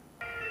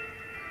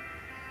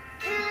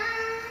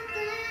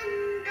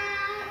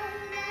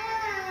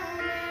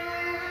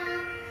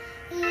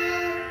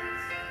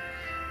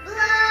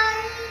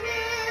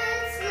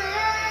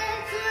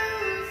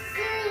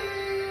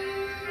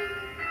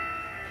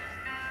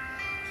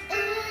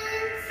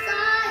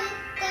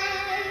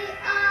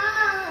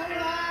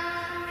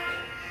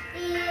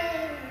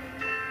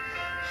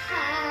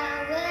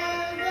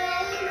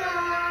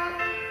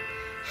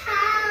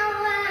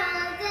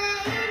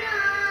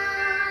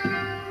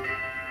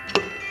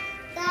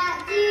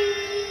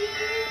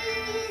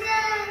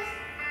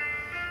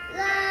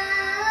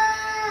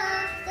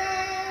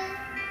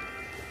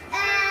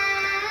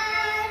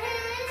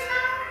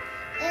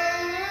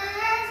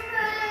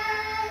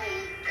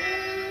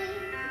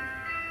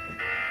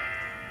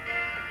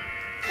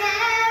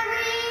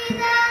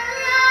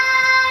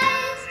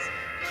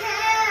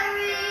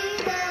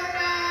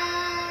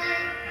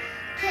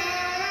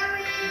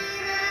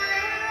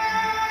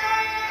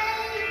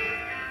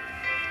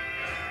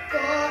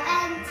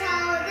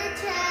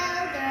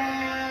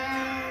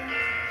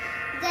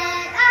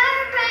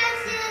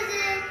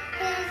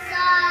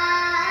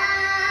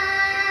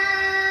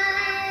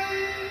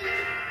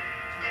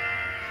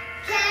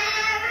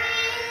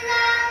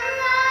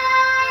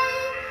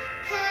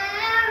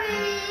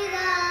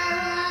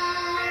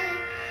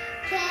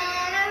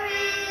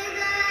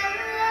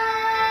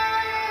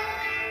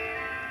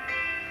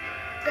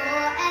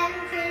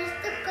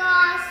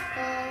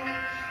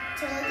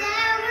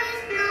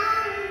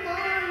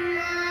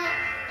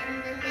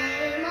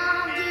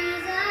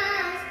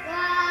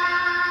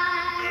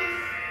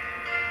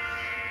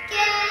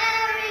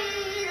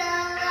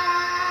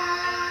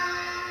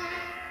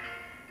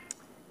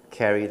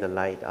 Carry the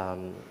light.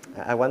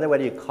 I wonder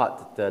whether you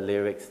caught the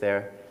lyrics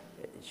there.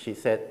 She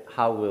said,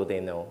 how will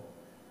they know?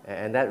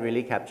 And that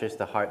really captures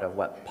the heart of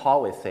what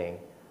Paul is saying.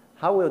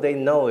 How will they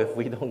know if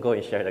we don't go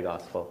and share the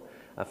gospel?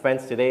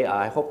 Friends, today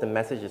I hope the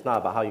message is not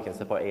about how you can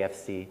support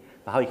AFC,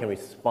 but how you can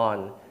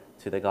respond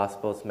to the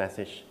gospel's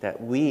message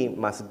that we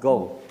must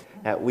go,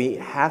 that we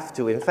have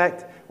to. In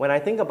fact, when I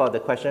think about the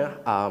question,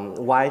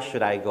 why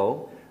should I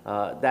go?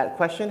 That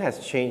question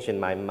has changed in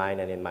my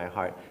mind and in my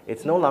heart.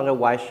 It's no longer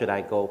why should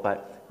I go,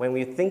 but when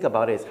we think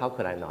about it, it's how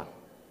could I not?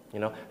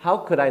 How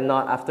could I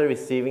not, after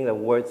receiving the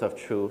words of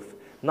truth,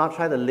 not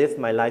try to live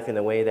my life in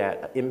a way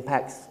that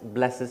impacts,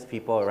 blesses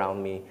people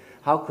around me?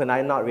 How could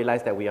I not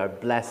realize that we are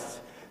blessed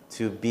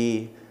to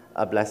be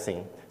a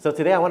blessing? So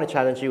today I want to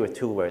challenge you with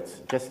 2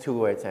 words, just 2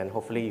 words, and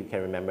hopefully you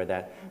can remember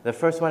that. The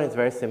first one is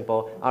very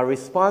simple. Our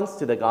response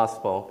to the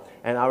gospel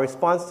and our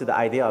response to the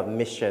idea of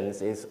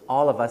missions is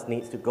all of us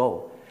needs to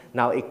go.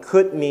 Now, it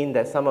could mean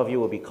that some of you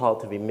will be called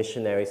to be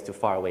missionaries to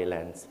faraway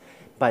lands.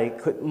 But it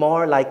could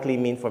more likely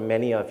mean for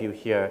many of you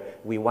here,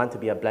 we want to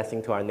be a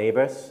blessing to our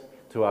neighbors,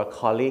 to our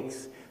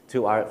colleagues,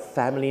 to our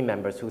family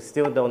members who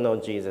still don't know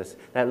Jesus.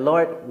 That,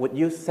 Lord, would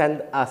you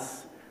send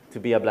us to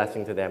be a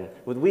blessing to them?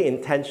 Would we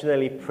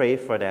intentionally pray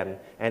for them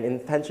and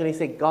intentionally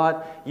say,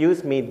 God,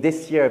 use me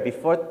this year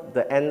before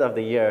the end of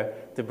the year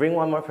to bring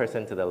one more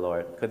person to the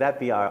Lord? Could that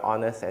be our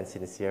honest and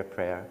sincere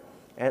prayer?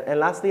 And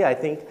lastly, I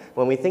think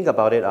when we think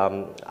about it,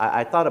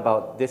 I thought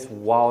about this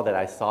wall that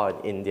I saw in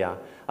India.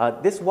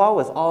 This wall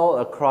was all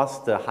across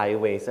the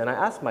highways, and I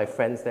asked my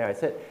friends there, I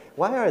said,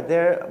 why are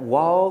there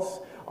walls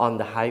on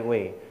the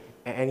highway?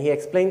 And he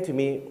explained to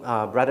me,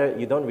 brother,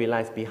 you don't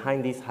realize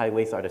behind these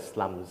highways are the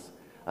slums.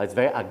 It's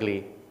very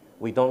ugly.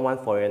 We don't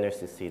want foreigners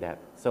to see that.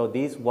 So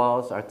these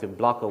walls are to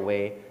block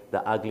away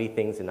the ugly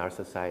things in our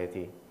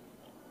society.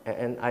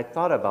 And I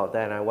thought about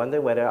that, and I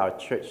wonder whether our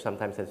church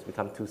sometimes has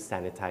become too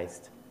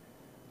sanitized.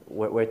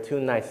 We're too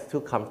nice,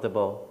 too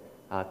comfortable,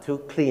 too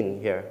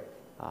clean here,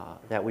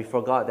 that we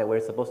forgot that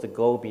we're supposed to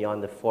go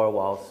beyond the four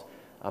walls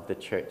of the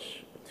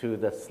church, to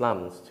the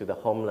slums, to the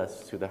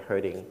homeless, to the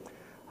hurting,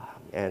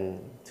 and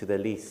to the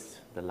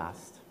least, the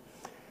last.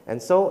 And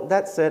so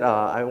that said,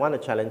 I want to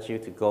challenge you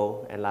to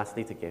go, and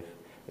lastly to give.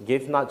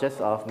 Give not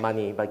just of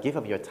money, but give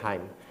of your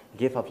time,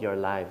 give of your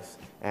lives.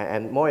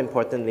 And more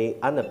importantly,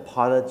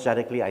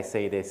 unapologetically I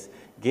say this,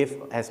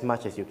 give as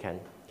much as you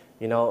can.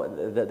 You know,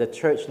 the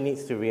church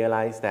needs to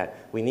realize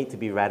that we need to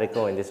be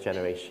radical in this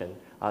generation.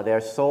 There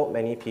are so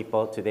many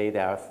people today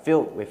that are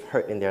filled with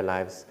hurt in their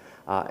lives,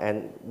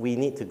 and we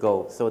need to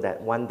go so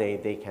that one day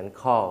they can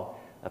call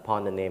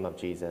upon the name of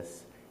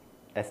Jesus.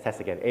 Let's test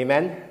again.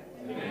 Amen?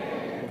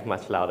 Amen.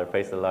 Much louder,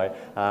 praise the Lord.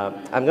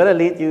 I'm going to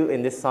lead you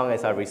in this song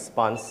as our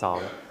response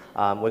song.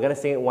 We're going to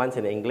sing it once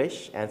in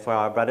English, and for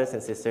our brothers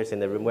and sisters in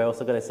the room, we're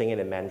also going to sing it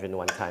in Mandarin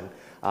one time.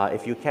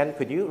 If you can,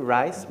 could you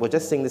rise? We'll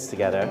just sing this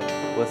together.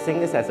 We'll sing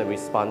this as a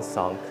response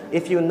song.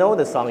 If you know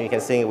the song, you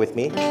can sing it with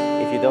me.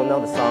 If you don't know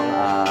the song,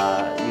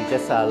 you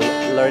just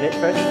learn it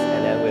first,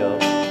 and then we'll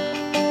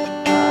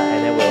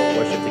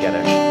worship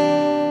together.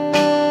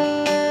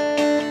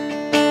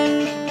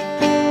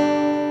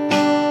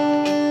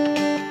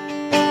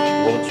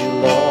 Won't you,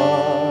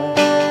 Lord,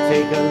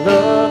 take a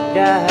look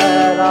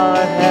at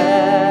our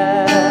hands,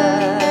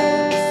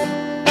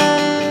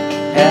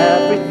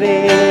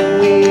 everything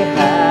we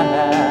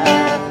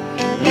have,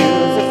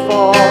 use it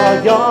for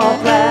your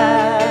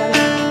plan.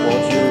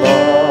 Won't you,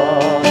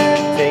 Lord,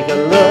 take a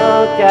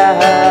look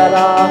at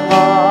our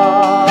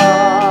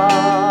hearts,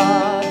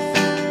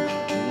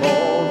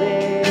 mold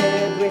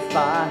it,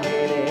 refine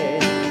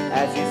it,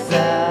 as you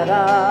set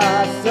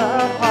us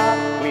apart.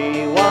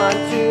 We want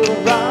to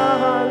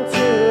run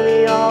to the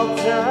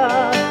altar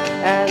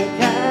and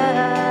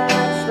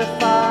catch the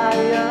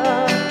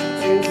fire,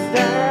 to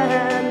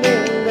stand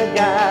in the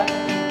gap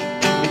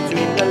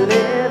between the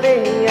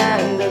living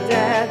and the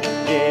dead.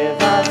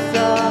 Give us a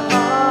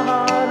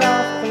heart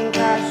of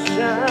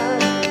compassion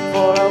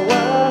for a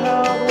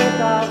world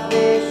without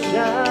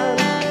vision.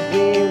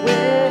 We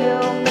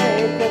will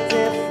make a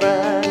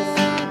difference,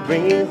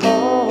 bringing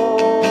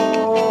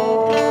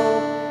hope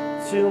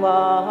to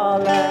our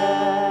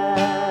land.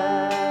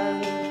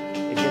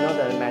 If you know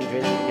the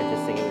Mandarin, you can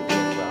just sing it with me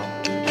as well.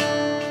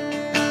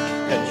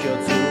 恳求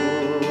主，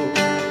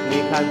你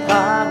看看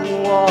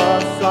我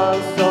双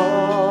手，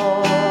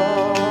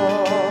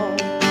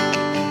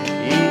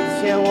一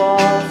切我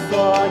所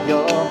有，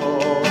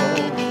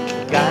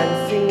甘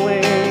心为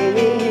你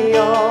用。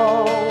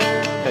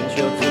恳求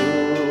主，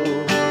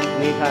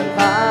你看看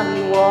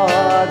我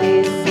的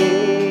心，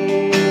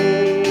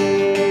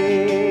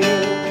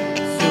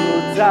塑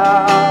造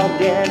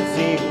炼净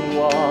我，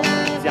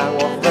将我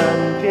分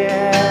别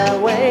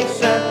为圣。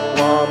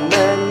我们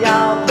要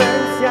奔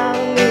向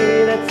你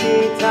的祭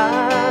坛，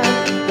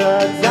得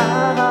着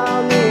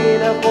你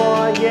的火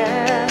焰，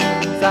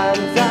站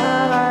在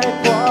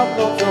火口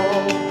中，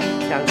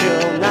抢救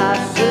那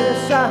世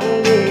上的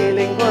灵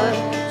魂，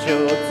求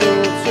主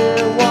赐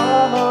我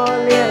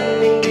怜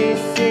悯的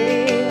心，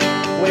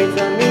为这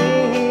迷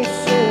失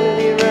的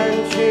人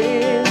群，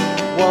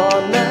我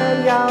们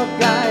要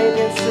改变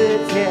世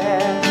界，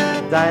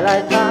带来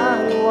盼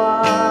望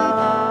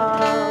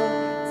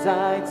在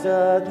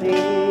这地。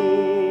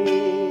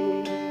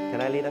Can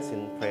I lead us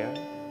in prayer?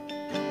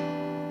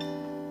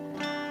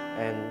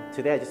 And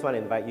today I just want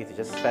to invite you to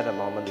just spend a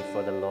moment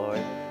before the Lord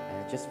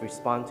and just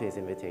respond to His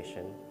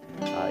invitation.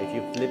 If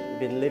you've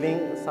been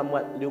living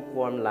somewhat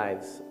lukewarm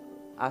lives,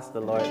 ask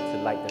the Lord to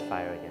light the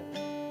fire again.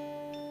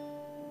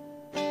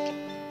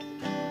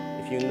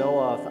 If you know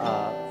of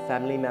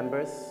family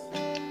members,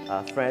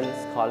 friends,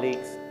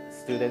 colleagues,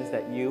 students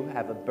that you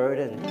have a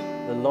burden,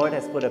 the Lord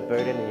has put a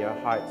burden in your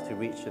heart to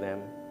reach them,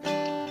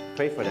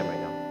 pray for them right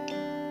now.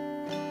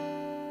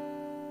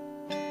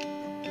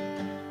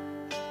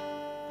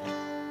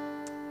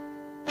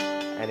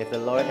 And if the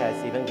Lord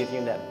has even given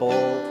you that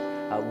bold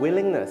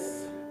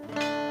willingness,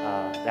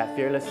 that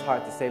fearless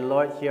heart to say,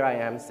 Lord, here I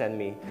am, send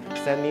me.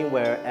 Send me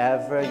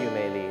wherever you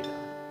may lead.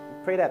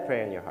 Pray that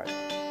prayer in your heart.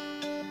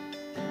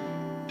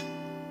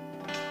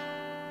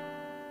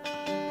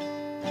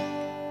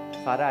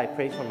 Father, I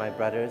pray for my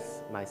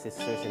brothers, my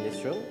sisters in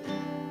this room.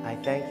 I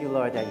thank you,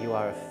 Lord, that you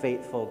are a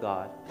faithful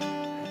God.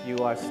 You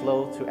are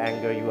slow to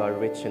anger, you are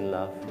rich in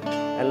love.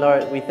 And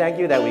Lord, we thank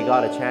you that we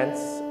got a chance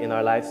in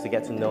our lives to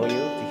get to know you,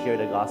 to hear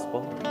the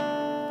gospel.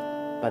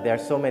 But there are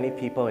so many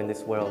people in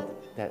this world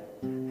that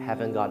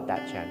haven't got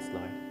that chance,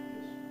 Lord.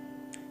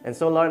 And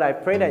so, Lord, I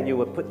pray that you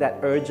would put that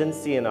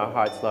urgency in our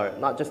hearts, Lord,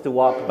 not just to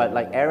walk, but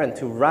like Aaron,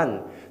 to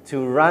run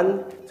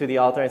to the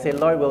altar and say,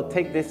 Lord, we'll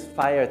take this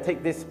fire,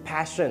 take this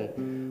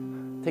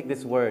passion, take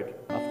this word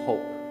of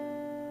hope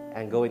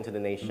and go into the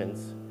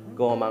nations,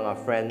 go among our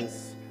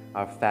friends,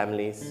 our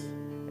families,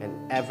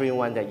 and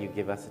everyone that you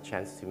give us a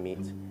chance to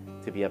meet,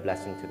 to be a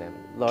blessing to them.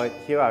 Lord,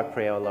 hear our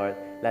prayer, Lord.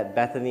 Let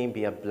Bethany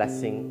be a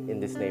blessing in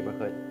this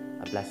neighborhood,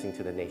 a blessing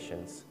to the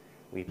nations.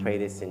 We pray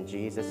this in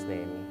Jesus'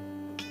 name.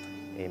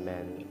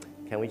 Amen.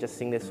 Can we just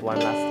sing this one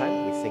last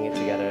time? We sing it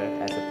together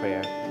as a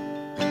prayer.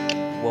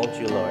 Won't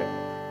you, Lord?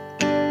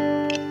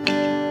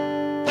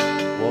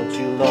 Won't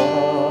you,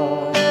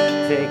 Lord,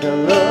 take a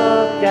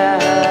look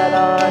at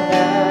our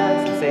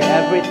hands. We say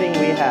everything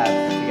we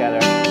have together.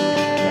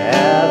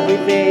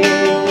 Everything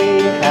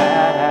we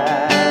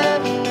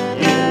have,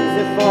 use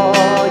it for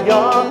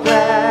your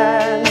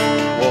plan.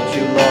 Won't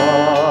you,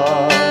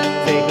 Lord,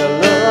 take a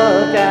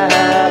look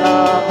at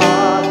our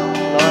heart.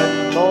 Lord,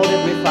 mold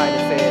it, refine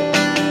it, say it.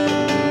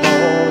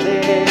 Mold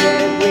it,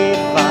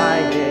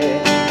 refine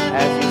it,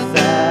 as you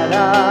set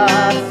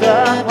us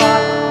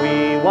apart. We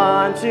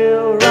want to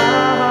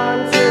run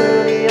to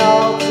the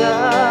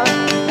altar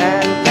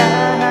and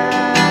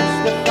catch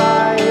the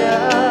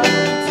fire,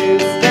 to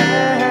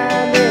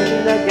stand in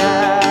the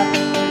gap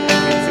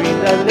between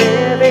the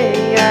living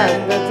and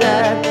the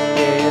dead.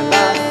 Give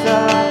us a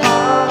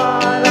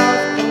heart of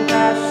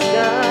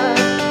compassion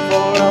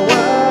for a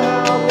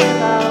world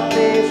without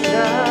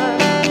vision.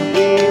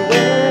 We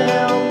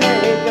will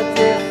make a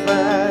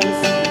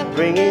difference,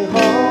 bringing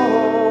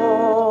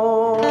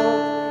hope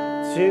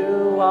to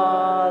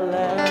our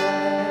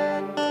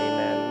land.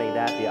 Amen. May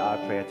that be our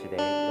prayer today.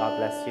 God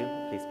bless you.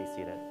 Please be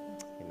seated.